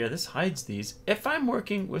click here. This hides these. If I'm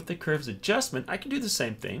working with the curves adjustment, I can do the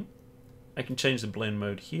same thing. I can change the blend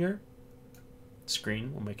mode here.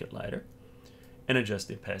 Screen will make it lighter. And adjust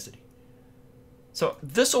the opacity. So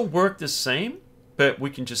this will work the same, but we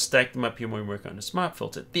can just stack them up here when we work on the smart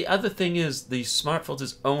filter. The other thing is the smart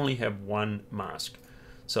filters only have one mask.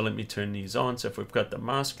 So let me turn these on. So if we've got the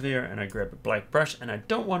mask there and I grab a black brush and I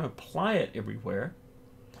don't want to apply it everywhere,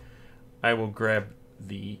 I will grab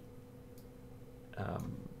the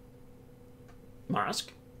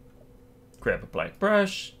mask, grab a black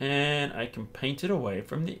brush, and I can paint it away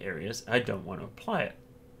from the areas I don't want to apply it.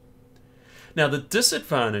 Now the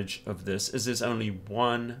disadvantage of this is there's only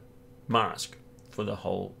one mask for the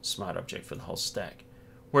whole smart object, for the whole stack.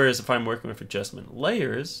 Whereas if I'm working with adjustment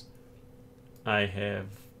layers, I have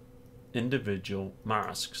individual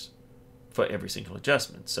masks for every single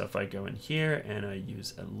adjustment. So if I go in here and I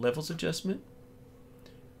use a levels adjustment,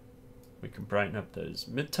 we can brighten up those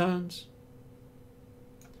midtones,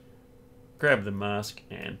 grab the mask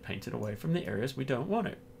and paint it away from the areas we don't want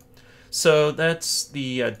it. So that's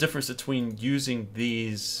the difference between using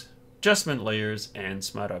these adjustment layers and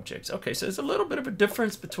smart objects. Okay, so there's a little bit of a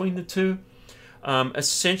difference between the two.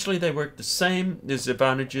 Essentially they work the same. There's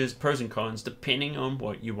advantages, pros and cons, depending on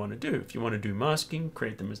what you want to do. If you want to do masking,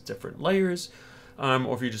 create them as different layers,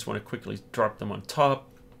 or if you just want to quickly drop them on top,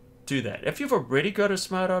 do that. If you've already got a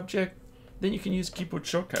smart object, then you can use keyboard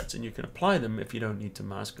shortcuts and you can apply them if you don't need to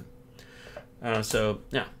mask them. So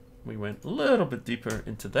yeah, we went a little bit deeper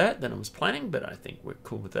into that than I was planning, but I think we're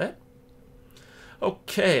cool with that.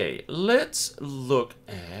 Okay, let's look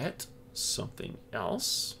at something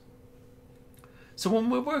else. So when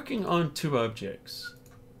we're working on two objects,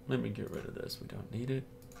 let me get rid of this, we don't need it.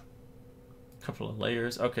 A couple of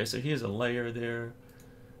layers. Okay, so here's a layer there,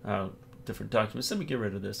 different documents. Let me get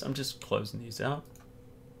rid of this. I'm just closing these out.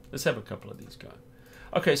 Let's have a couple of these going.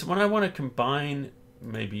 Okay, so when I want to combine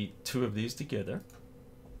maybe two of these together,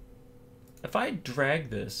 if I drag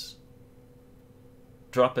this,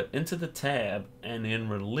 drop it into the tab, and then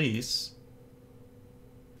release,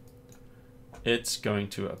 it's going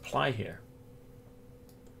to apply here.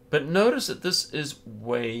 But notice that this is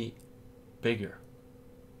way bigger.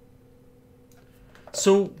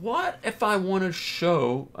 So what if I want to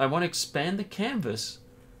show, I want to expand the canvas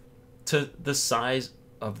to the size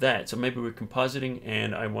of that? So maybe we're compositing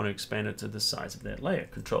and I want to expand it to the size of that layer.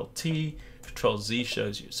 Control T, Control Z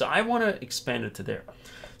shows you. So I want to expand it to there.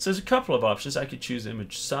 So there's a couple of options. I could choose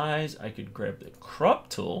image size. I could grab the crop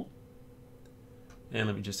tool And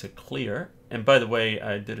let me just hit clear. And by the way,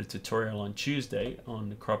 I did a tutorial on Tuesday on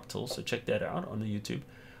the crop tool, so check that out on the YouTube.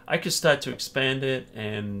 I could start to expand it,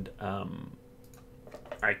 and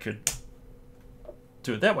I could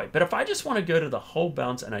do it that way. But if I just want to go to the whole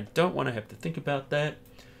bounce and I don't want to have to think about that,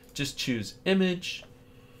 just choose image,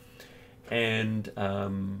 and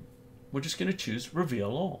we're just going to choose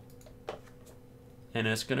reveal all. And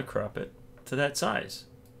it's going to crop it to that size.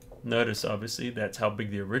 Notice, obviously, that's how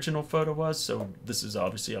big the original photo was, so this is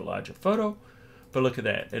obviously a larger photo. But look at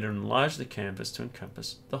that. It enlarged the canvas to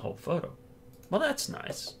encompass the whole photo. Well, that's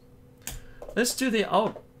nice. Let's do the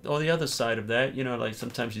other side of that. You know, like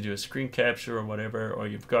sometimes you do a screen capture or whatever, or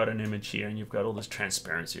you've got an image here and you've got all this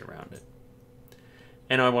transparency around it.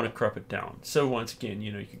 And I want to crop it down. So once again,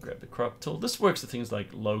 you know, you can grab the crop tool. This works with things like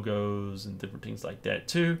logos and different things like that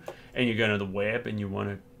too. And you're going to the web and you want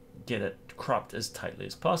to get it cropped as tightly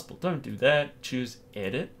as possible. Don't do that. Choose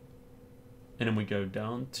edit. And then we go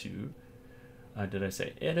down to, did I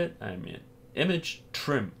say edit? I meant image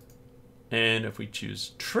trim. And if we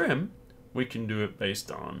choose trim, we can do it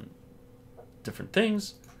based on different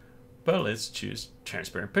things. But let's choose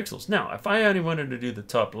transparent pixels. Now, if I only wanted to do the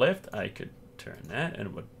top left, I could turn that and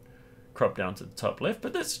it would crop down to the top left.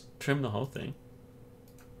 But let's trim the whole thing.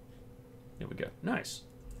 There we go. Nice.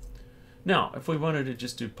 Now, if we wanted to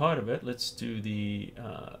just do part of it, let's do the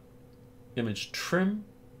image trim.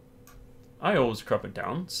 I always crop it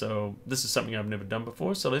down, so this is something I've never done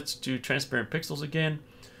before. So let's do transparent pixels again.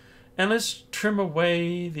 And let's trim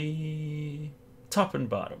away the top and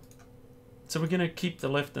bottom. So we're going to keep the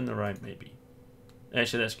left and the right, maybe.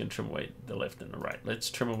 Actually, that's going to trim away the left and the right. Let's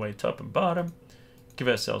trim away top and bottom. Give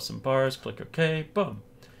ourselves some bars. Click OK. Boom.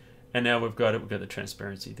 And now we've got it. We've got the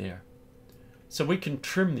transparency there. So we can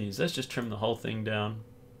trim these. Let's just trim the whole thing down.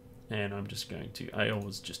 And I'm just going to, I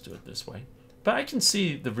always just do it this way. But I can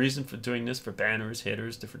see the reason for doing this for banners,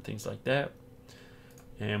 headers, different things like that.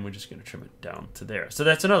 And we're just going to trim it down to there. So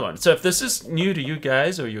that's another one. So if this is new to you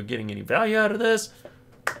guys or you're getting any value out of this,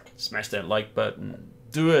 smash that like button.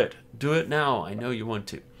 Do it. Do it now. I know you want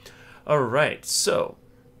to. All right. So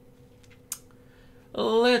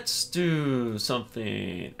let's do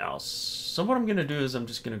something else. So what I'm going to do is I'm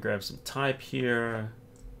just going to grab some type here.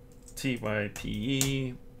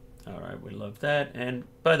 TYPE. All right. We love that. And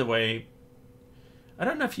by the way, I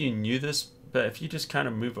don't know if you knew this, but if you just kind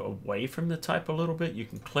of move away from the type a little bit, you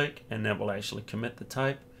can click and that will actually commit the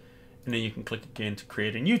type. And then you can click again to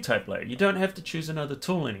create a new type layer. You don't have to choose another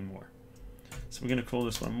tool anymore. So we're going to call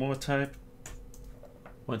this one more type.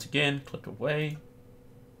 Once again, click away.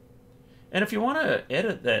 And if you want to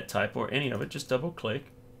edit that type or any of it, just double click.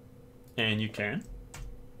 And you can.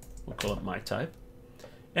 We'll call it my type.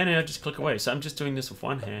 And then I just click away. So I'm just doing this with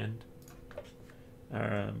one hand.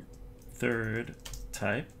 Third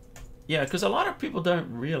type. Yeah, because a lot of people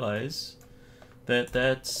don't realize that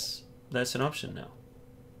that's an option now.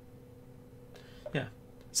 Yeah,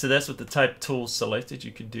 so that's what the type tool selected.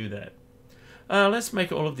 You could do that. Let's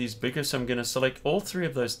make all of these bigger. So I'm going to select all three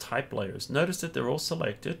of those type layers. Notice that they're all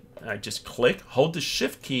selected. I just click, hold the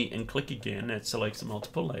shift key and click again. That selects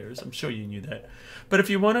multiple layers. I'm sure you knew that. But if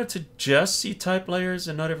you wanted to just see type layers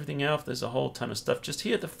and not everything else, there's a whole ton of stuff. Just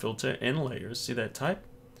here at the filter and layers, see that type?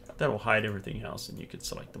 That'll hide everything else and you could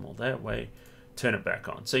select them all that way, turn it back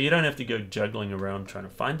on. So you don't have to go juggling around trying to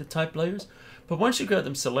find the type layers. But once you've got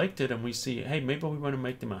them selected and we see, hey, maybe we want to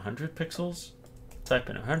make them 100 pixels, type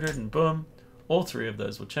in 100 and boom, all three of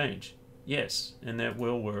those will change. Yes, and that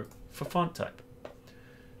will work for font type.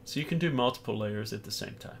 So you can do multiple layers at the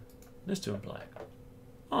same time. Let's do it black.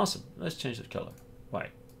 Awesome. Let's change the color.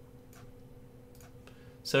 White.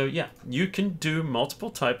 So yeah, you can do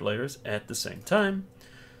multiple type layers at the same time.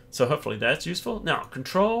 So hopefully that's useful. Now,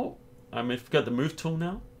 control, if I've got the move tool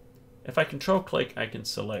now. If I control click, I can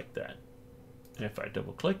select that. And if I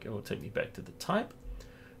double click, it will take me back to the type.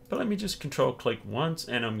 But let me just control click once,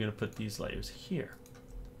 and I'm going to put these layers here.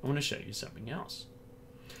 I want to show you something else.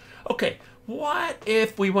 Okay, what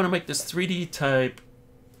if we want to make this 3D type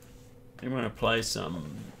and we want to apply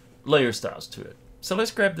some layer styles to it? So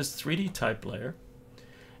let's grab this 3D type layer,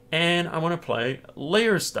 and I want to apply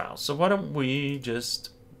layer styles. So why don't we just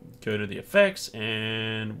go to the effects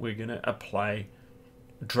and we're going to apply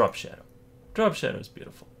drop shadow. Drop shadow is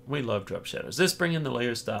beautiful. We love drop shadows. Let's bring in the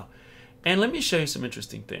layer style. And let me show you some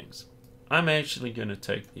interesting things. I'm actually going to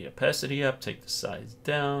take the opacity up, take the size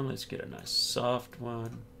down. Let's get a nice soft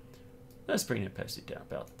one. Let's bring the opacity down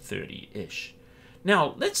about 30-ish.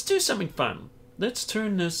 Now, let's do something fun. Let's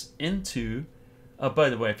turn this into,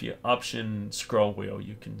 by the way, if you option scroll wheel,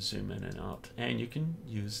 you can zoom in and out. And you can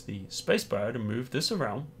use the spacebar to move this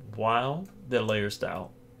around while the layer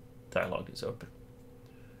style dialog is open.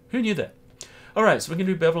 Who knew that? All right, so we're going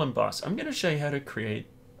to do bevel and emboss. I'm going to show you how to create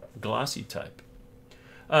glossy type.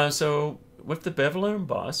 So with the bevel and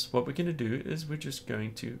emboss, what we're going to do is we're just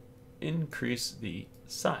going to increase the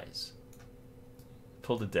size.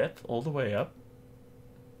 Pull the depth all the way up.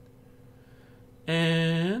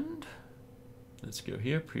 And let's go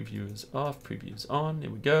here. Preview is off, preview is on. There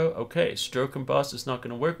we go. Okay, stroke emboss is not going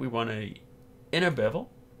to work. We want a inner bevel.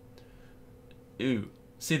 Ooh,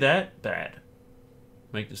 see that? Bad.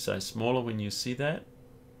 Make the size smaller when you see that.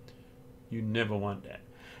 You never want that.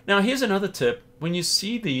 Now here's another tip. When you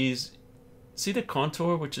see these, see the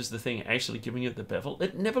contour, which is the thing actually giving it the bevel,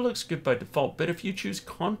 it never looks good by default. But if you choose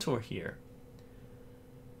contour here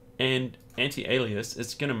and anti-alias,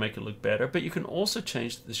 it's going to make it look better. But you can also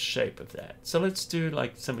change the shape of that. So let's do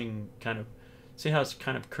like something kind of, see how it's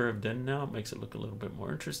kind of curved in now? It makes it look a little bit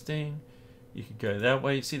more interesting. You could go that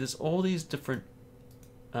way. See, there's all these different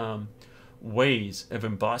ways of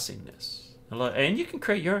embossing this. And you can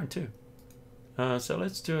create your own too. So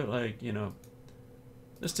let's do it like, you know,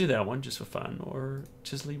 let's do that one just for fun, or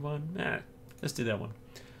chisel one. Let's do that one.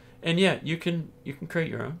 And yeah, you can create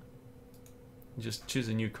your own. Just choose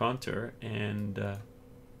a new contour, and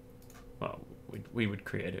well, we would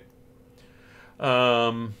create it.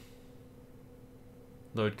 Load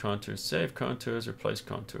contours, save contours, replace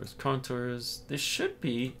contours, contours. There should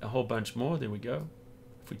be a whole bunch more. There we go.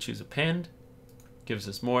 If we choose append, gives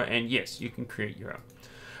us more. And yes, you can create your own.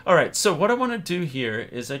 All right, so what I want to do here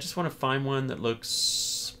is I just want to find one that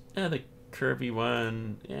looks, the curvy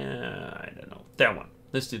one. Yeah, I don't know. That one.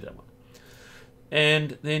 Let's do that one.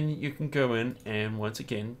 And then you can go in and once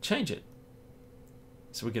again change it.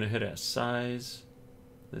 So we're going to hit our size.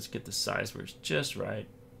 Let's get the size where it's just right.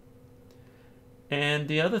 And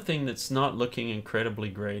the other thing that's not looking incredibly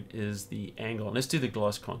great is the angle. And let's do the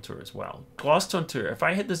gloss contour as well. Gloss contour, if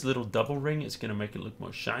I hit this little double ring, it's going to make it look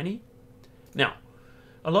more shiny. Now,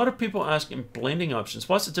 a lot of people ask in blending options,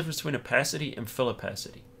 what's the difference between opacity and fill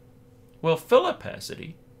opacity? Well, fill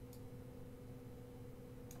opacity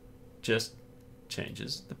just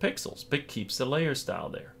changes the pixels, but keeps the layer style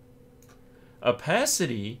there.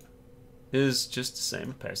 Opacity is just the same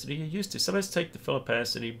opacity you're used to. So let's take the fill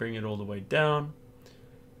opacity, bring it all the way down.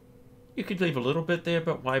 You could leave a little bit there,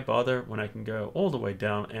 but why bother when I can go all the way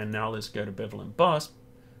down? And now let's go to bevel and emboss.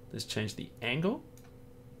 Let's change the angle.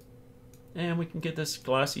 And we can get this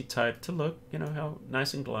glossy type to look, you know, how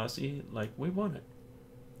nice and glossy like we want it.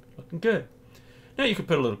 Looking good. Now you could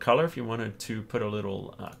put a little color if you wanted to put a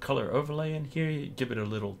little color overlay in here. You give it a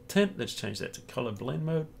little tint. Let's change that to color blend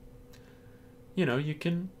mode. You know, you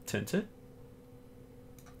can tint it.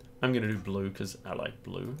 I'm going to do blue because I like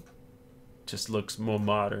blue. Just looks more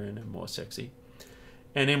modern and more sexy.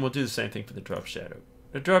 And then we'll do the same thing for the drop shadow.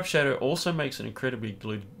 The drop shadow also makes an incredibly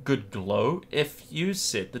good glow if you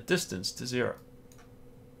set the distance to 0.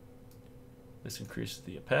 Let's increase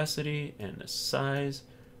the opacity and the size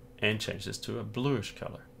and change this to a bluish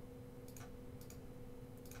color.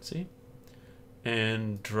 See?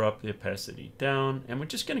 And drop the opacity down. And we're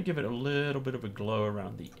just going to give it a little bit of a glow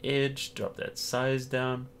around the edge. Drop that size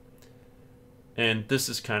down. And this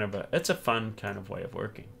is kind of it's a fun kind of way of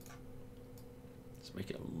working. Let's make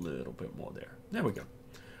it a little bit more there. There we go.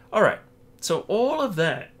 All right. So all of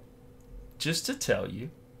that, just to tell you,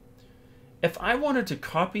 if I wanted to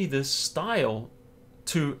copy this style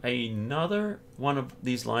to another one of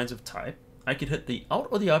these lines of type, I could hit the Alt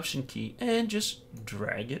or the Option key and just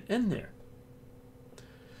drag it in there.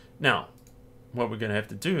 Now, what we're going to have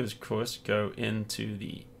to do is, of course, go into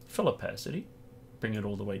the fill opacity, bring it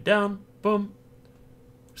all the way down, boom,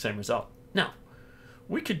 same result. Now,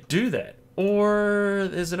 we could do that, or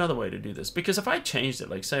there's another way to do this, because if I changed it,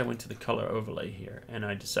 like say I went to the color overlay here, and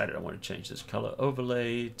I decided I want to change this color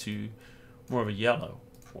overlay to more of a yellow,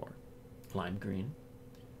 or lime green.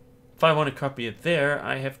 If I want to copy it there,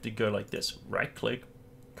 I have to go like this, right click,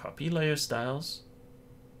 copy layer styles,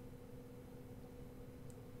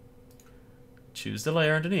 choose the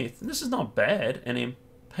layer underneath, and this is not bad, and then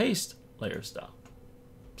paste layer style.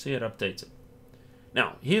 See, it updates it.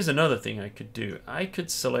 Now, here's another thing I could do. I could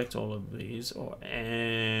select all of these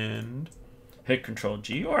and hit Control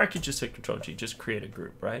G, or I could just hit Control G, just create a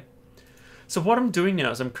group, right? So what I'm doing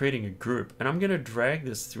now is I'm creating a group, and I'm going to drag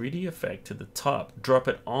this 3D effect to the top, drop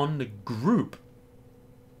it on the group.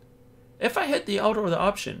 If I hit the Alt or the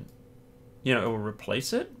Option, you know, it will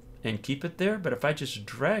replace it and keep it there, but if I just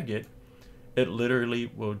drag it, it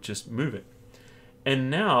literally will just move it. And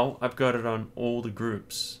now I've got it on all the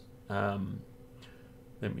groups.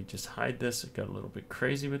 Let me just hide this. It got a little bit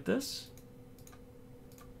crazy with this.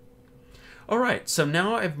 All right, so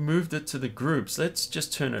now I've moved it to the groups. Let's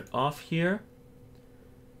just turn it off here.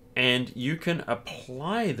 and you can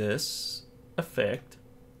apply this effect.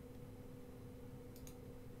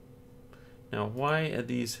 Now, why are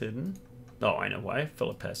these hidden? Oh, I know why. Fill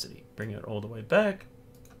opacity. Bring it all the way back.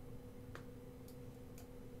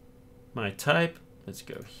 My type, let's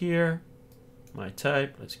go here. My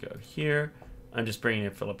type, let's go here. I'm just bringing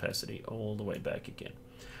it fill opacity all the way back again.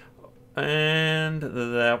 And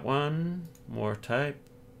that one, more type.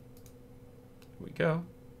 Here we go.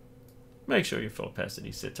 Make sure your fill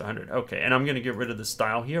opacity set to 100. Okay, and I'm going to get rid of the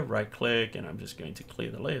style here. Right click, and I'm just going to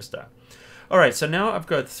clear the layer style. All right, so now I've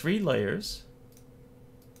got 3 layers.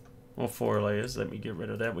 Or 4 layers. Let me get rid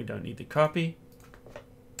of that. We don't need the copy.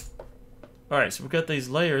 All right, so we've got these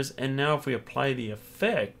layers, and now if we apply the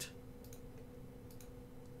effect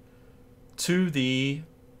to the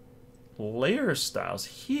layer styles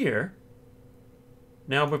here,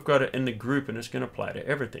 now we've got it in the group, and it's going to apply to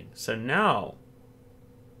everything. So now,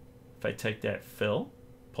 if I take that fill,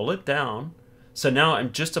 pull it down, so now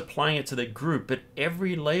I'm just applying it to the group, but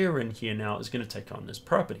every layer in here now is going to take on this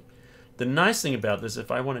property. The nice thing about this,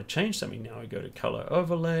 if I want to change something now, I go to color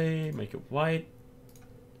overlay, make it white,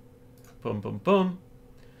 boom, boom, boom.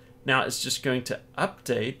 Now it's just going to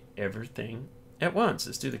update everything at once.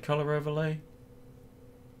 Let's do the color overlay.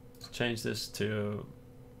 Let's change this to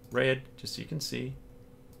red, just so you can see.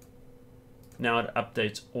 Now it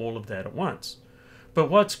updates all of that at once.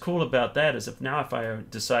 But what's cool about that is if I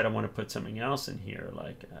decide I want to put something else in here,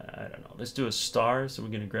 like, I don't know, let's do a star. So we're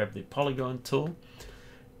going to grab the polygon tool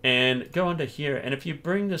and go under here. And if you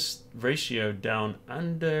bring this ratio down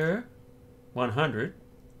under 100,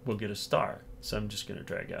 we'll get a star. So I'm just going to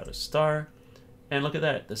drag out a star. And look at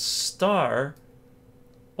that. The star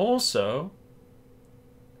also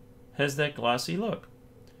has that glossy look.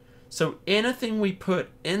 So anything we put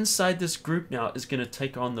inside this group now is going to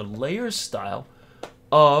take on the layer style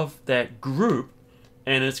of that group,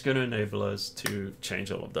 and it's going to enable us to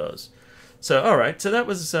change all of those. So, all right. So that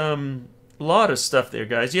was a lot of stuff there,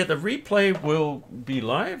 guys. Yeah, the replay will be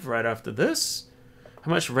live right after this.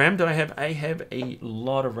 How much RAM do I have? I have a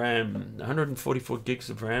lot of RAM, 144 gigs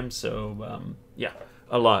of RAM, so yeah,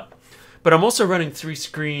 a lot. But I'm also running 3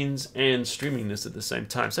 screens and streaming this at the same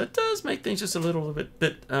time, so it does make things just a little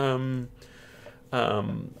bit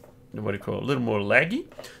what do you call it? A little more laggy.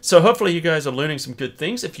 So hopefully you guys are learning some good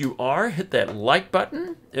things. If you are, hit that like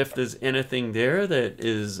button. If there's anything there that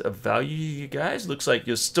is of value to you guys, looks like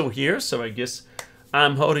you're still here, so I guess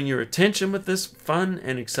I'm holding your attention with this fun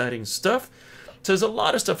and exciting stuff. So there's a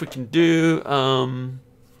lot of stuff we can do.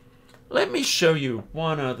 Let me show you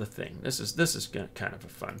one other thing. This is kind of a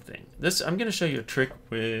fun thing. I'm going to show you a trick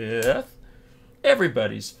with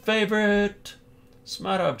everybody's favorite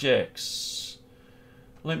smart objects.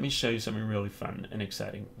 Let me show you something really fun and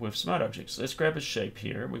exciting with smart objects. Let's grab a shape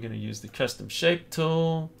here. We're going to use the custom shape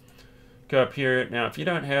tool. Go up here. Now, if you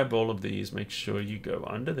don't have all of these, make sure you go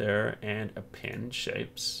under there and append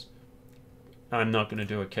shapes. I'm not going to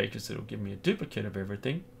do a K because it'll give me a duplicate of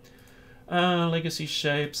everything. Legacy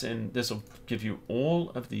shapes, and this will give you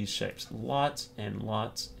all of these shapes. Lots and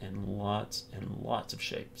lots and lots and lots of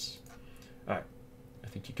shapes. All right. I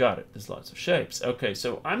think you got it. There's lots of shapes. Okay,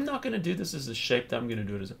 so I'm not going to do this as a shape. I'm going to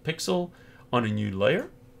do it as a pixel on a new layer.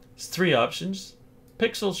 There's 3 options.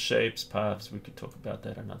 Pixels, shapes, paths. We could talk about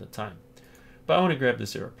that another time. But I want to grab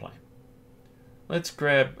this airplane. Let's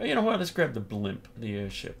grab, you know what? Let's grab the blimp, the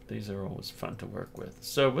airship. These are always fun to work with.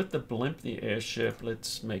 So with the blimp, the airship,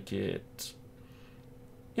 let's make it,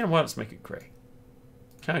 you know what? Let's make it gray.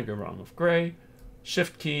 Can't go wrong with gray.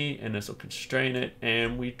 Shift key, and this will constrain it,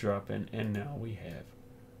 and we drop in, and now we have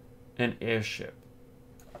an airship.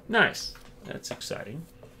 Nice. That's exciting.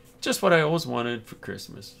 Just what I always wanted for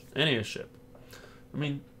Christmas. An airship. I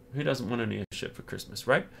mean, who doesn't want an airship for Christmas,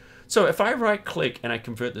 right? So if I right click and I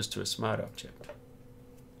convert this to a smart object,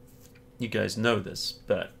 you guys know this,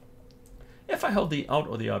 but if I hold the Alt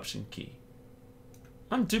or the Option key,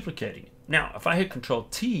 I'm duplicating it. Now, if I hit Control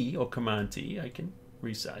T or Command T, I can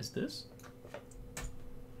resize this.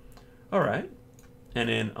 All right, and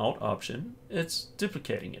then Alt Option, it's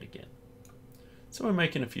duplicating it again. So we're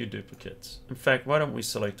making a few duplicates. In fact, why don't we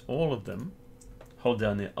select all of them, hold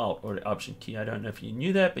down the Alt or the Option key. I don't know if you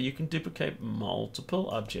knew that, but you can duplicate multiple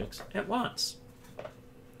objects at once.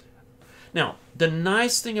 Now, the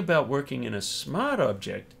nice thing about working in a smart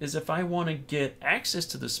object is if I want to get access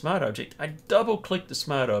to the smart object, I double click the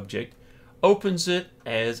smart object, opens it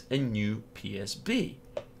as a new PSB.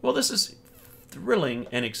 Well, this is thrilling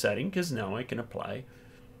and exciting because now I can apply,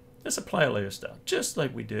 let's apply a layer style just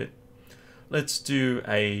like we did. Let's do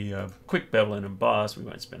a quick bevel and emboss. We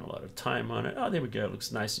won't spend a lot of time on it. Oh, there we go. It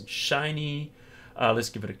looks nice and shiny. Let's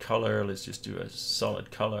give it a color. Let's just do a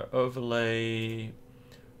solid color overlay.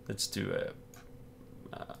 Let's do a,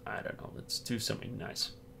 I don't know, let's do something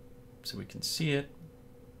nice so we can see it.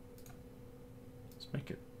 Let's make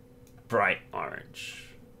it bright orange.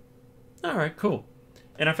 All right, cool.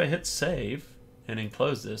 And if I hit save and then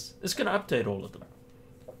close this, it's going to update all of them.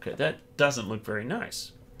 Okay, that doesn't look very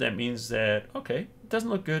nice. That means that, okay, it doesn't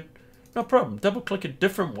look good. No problem. Double click a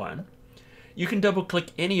different one. You can double click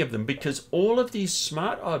any of them because all of these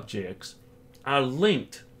smart objects are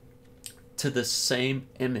linked to the same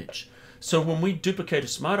image. So when we duplicate a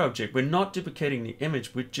smart object, we're not duplicating the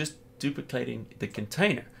image, we're just duplicating the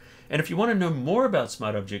container. And if you want to know more about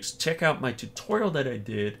smart objects, check out my tutorial that I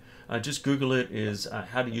did. Just Google it, is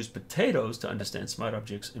how to use potatoes to understand smart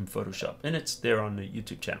objects in Photoshop. And it's there on the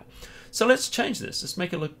YouTube channel. So let's change this. Let's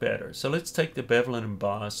make it look better. So let's take the bevel and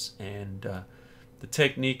emboss, and the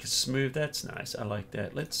technique is smooth. That's nice. I like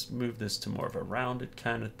that. Let's move this to more of a rounded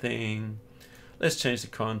kind of thing. Let's change the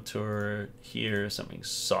contour here, something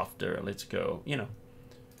softer. Let's go, you know,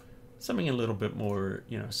 something a little bit more,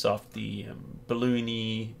 you know, softy,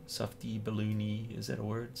 balloony, softy, balloony. Is that a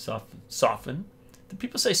word? Soften. Do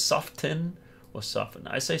people say soften or soften?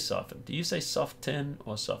 I say soften. Do you say soften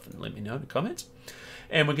or soften? Let me know in the comments.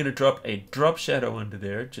 And we're going to drop a drop shadow under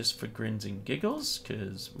there just for grins and giggles,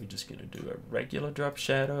 because we're just going to do a regular drop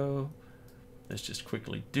shadow. Let's just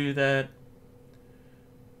quickly do that.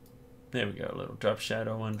 There we go, a little drop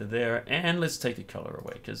shadow under there. And let's take the color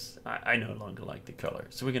away, because I no longer like the color.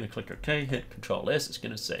 So we're going to click OK, hit Control S, it's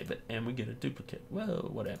going to save it, and we get a duplicate. Whoa,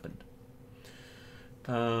 what happened?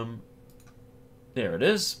 There it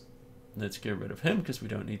is. Let's get rid of him because we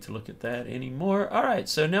don't need to look at that anymore. All right,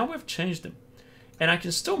 so now we've changed them. And I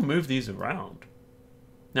can still move these around.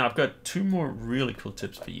 Now I've got two more really cool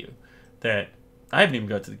tips for you that I haven't even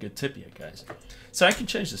got to the good tip yet, guys. So I can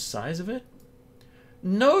change the size of it.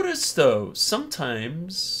 Notice though,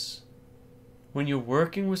 sometimes when you're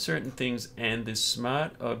working with certain things and the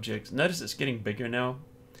smart objects, notice it's getting bigger now.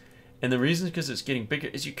 And the reason because it's getting bigger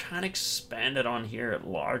is you can't expand it on here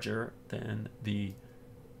larger than the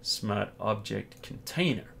smart object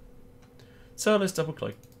container. So let's double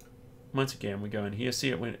click. Once again, we go in here. See,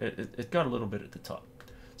 it got a little bit at the top.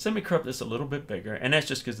 So let me crop this a little bit bigger. And that's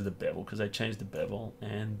just because of the bevel, because I changed the bevel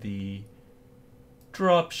and the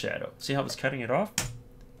drop shadow. See how it's cutting it off?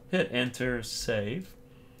 Hit enter, save.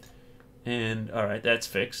 And all right, that's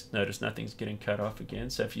fixed. Notice nothing's getting cut off again.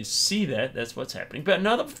 So if you see that, that's what's happening. But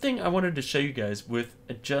another thing I wanted to show you guys with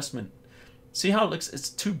adjustment. See how it looks? It's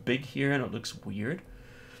too big here and it looks weird.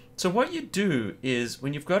 So what you do is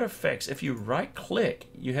when you've got effects, if you right click,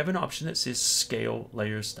 you have an option that says scale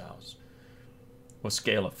layer styles or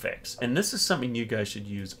scale effects. And this is something you guys should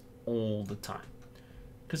use all the time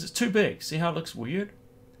because it's too big. See how it looks weird?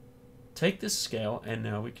 Take this scale and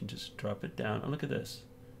now we can just drop it down and look at this.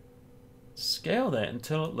 Scale that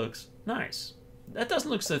until it looks nice. That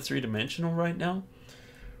doesn't look so three-dimensional right now.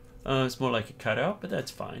 It's more like a cutout, but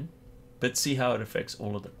that's fine. But see how it affects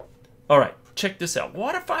all of them. All right, check this out.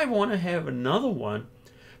 What if I want to have another one,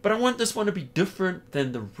 but I want this one to be different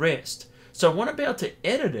than the rest? So I want to be able to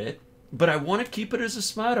edit it, but I want to keep it as a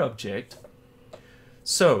smart object.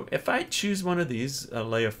 So if I choose one of these, a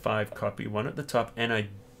layer 5 copy, one at the top, and I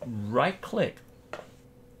right-click,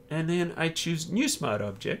 and then I choose New Smart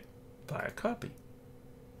Object, via copy.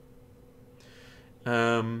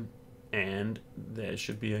 And there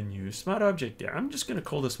should be a new smart object there. I'm just going to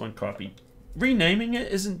call this one copy. Renaming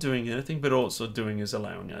it isn't doing anything, but also doing is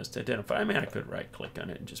allowing us to identify. I mean, I could right click on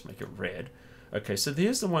it and just make it red. Okay, so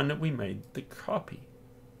there's the one that we made the copy.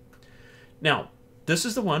 Now, this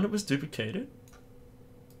is the one that was duplicated.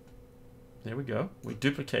 There we go. We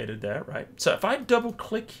duplicated that, right? So if I double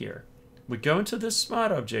click here, we go into this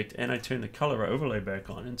smart object and I turn the color overlay back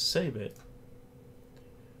on and save it.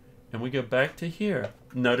 And we go back to here.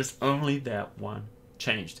 Notice only that one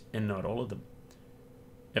changed and not all of them.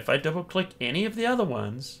 If I double click any of the other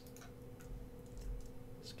ones,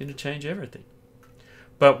 it's going to change everything.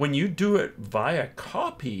 But when you do it via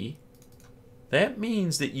copy, that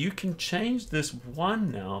means that you can change this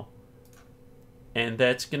one now, and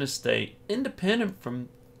that's going to stay independent from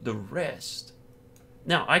the rest.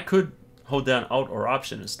 Now, I could hold down Alt or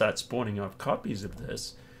Option and start spawning off copies of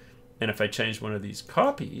this. And if I change one of these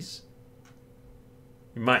copies,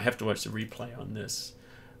 you might have to watch the replay on this.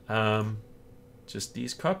 Just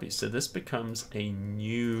these copies. So this becomes a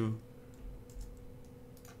new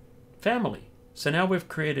family. So now we've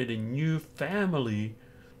created a new family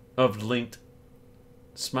of linked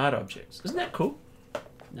smart objects. Isn't that cool?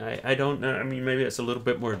 I don't know. I mean, maybe it's a little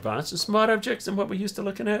bit more advanced with smart objects than what we're used to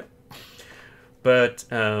looking at. But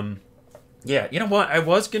Yeah, you know what? I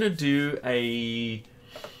was going to do a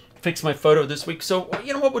fix my photo this week. So,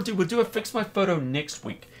 you know what we'll do? We'll do a fix my photo next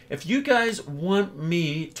week. If you guys want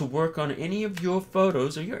me to work on any of your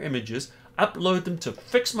photos or your images, upload them to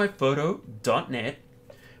fixmyphoto.net.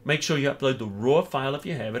 Make sure you upload the raw file if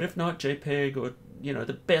you have it. If not, JPEG or, you know,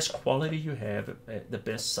 the best quality you have at the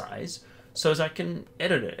best size, so as I can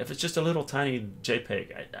edit it. If it's just a little tiny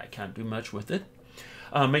JPEG, I can't do much with it.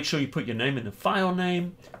 Make sure you put your name in the file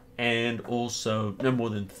name, and also no more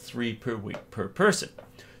than 3 per week per person.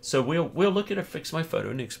 So we'll look at a fix my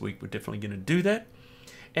photo next week. We're definitely going to do that.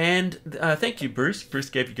 And thank you, Bruce. Bruce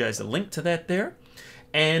gave you guys a link to that there.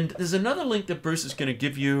 And there's another link that Bruce is going to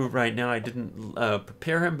give you right now. I didn't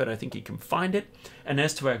prepare him, but I think he can find it. And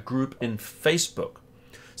that's to our group in Facebook.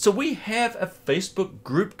 So we have a Facebook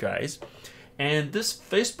group, guys. And this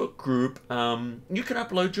Facebook group, you can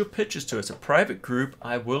upload your pictures to. It's a private group.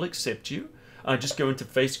 I will accept you. Just go into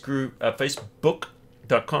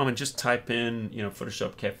Facebook.com and just type in, you know,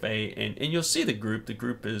 Photoshop Cafe, and you'll see the group. The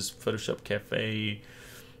group is Photoshop Cafe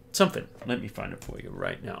something. Let me find it for you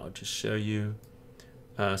right now. I'll just show you.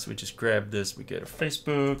 So we just grab this. We go to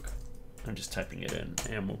Facebook. I'm just typing it in,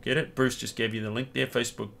 and we'll get it. Bruce just gave you the link there.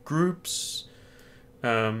 Facebook groups.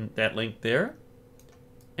 That link there.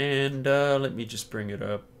 And let me just bring it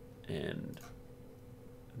up. And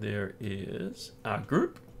there is our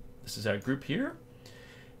group. This is our group here.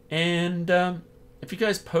 And if you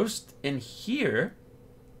guys post in here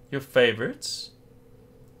your favorites,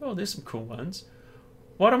 oh, there's some cool ones.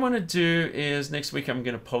 What I'm going to do is next week I'm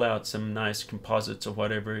going to pull out some nice composites or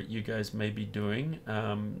whatever you guys may be doing.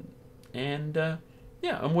 Yeah, and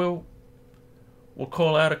we'll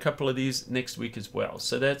call out a couple of these next week as well.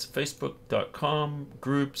 So that's facebook.com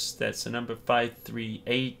groups. That's the number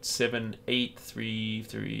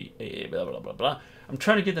 5387833 blah blah blah blah. I'm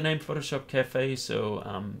trying to get the name Photoshop Cafe, so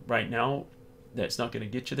right now that's not going to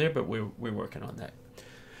get you there, but we're working on that.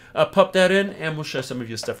 Pop that in, and we'll show some of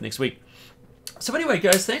your stuff next week. So anyway,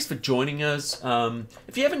 guys, thanks for joining us.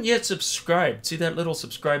 If you haven't yet subscribed, see that little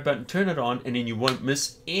subscribe button, turn it on, and then you won't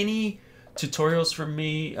miss any tutorials from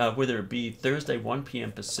me, whether it be Thursday 1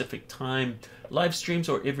 p.m. Pacific time live streams,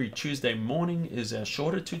 or every Tuesday morning is our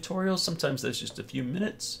shorter tutorials. Sometimes there's just a few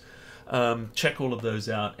minutes. Check all of those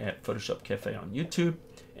out at Photoshop Cafe on YouTube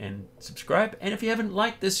and subscribe. And if you haven't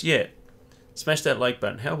liked this yet, smash that like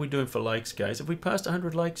button. How are we doing for likes, guys? Have we passed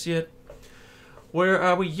 100 likes yet? Where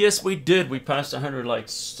are we? Yes, we did. We passed 100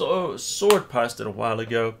 likes. So soared past it a while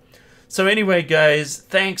ago. So anyway, guys,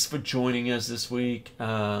 thanks for joining us this week.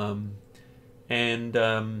 And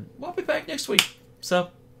we'll be back next week. So,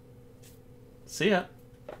 see ya.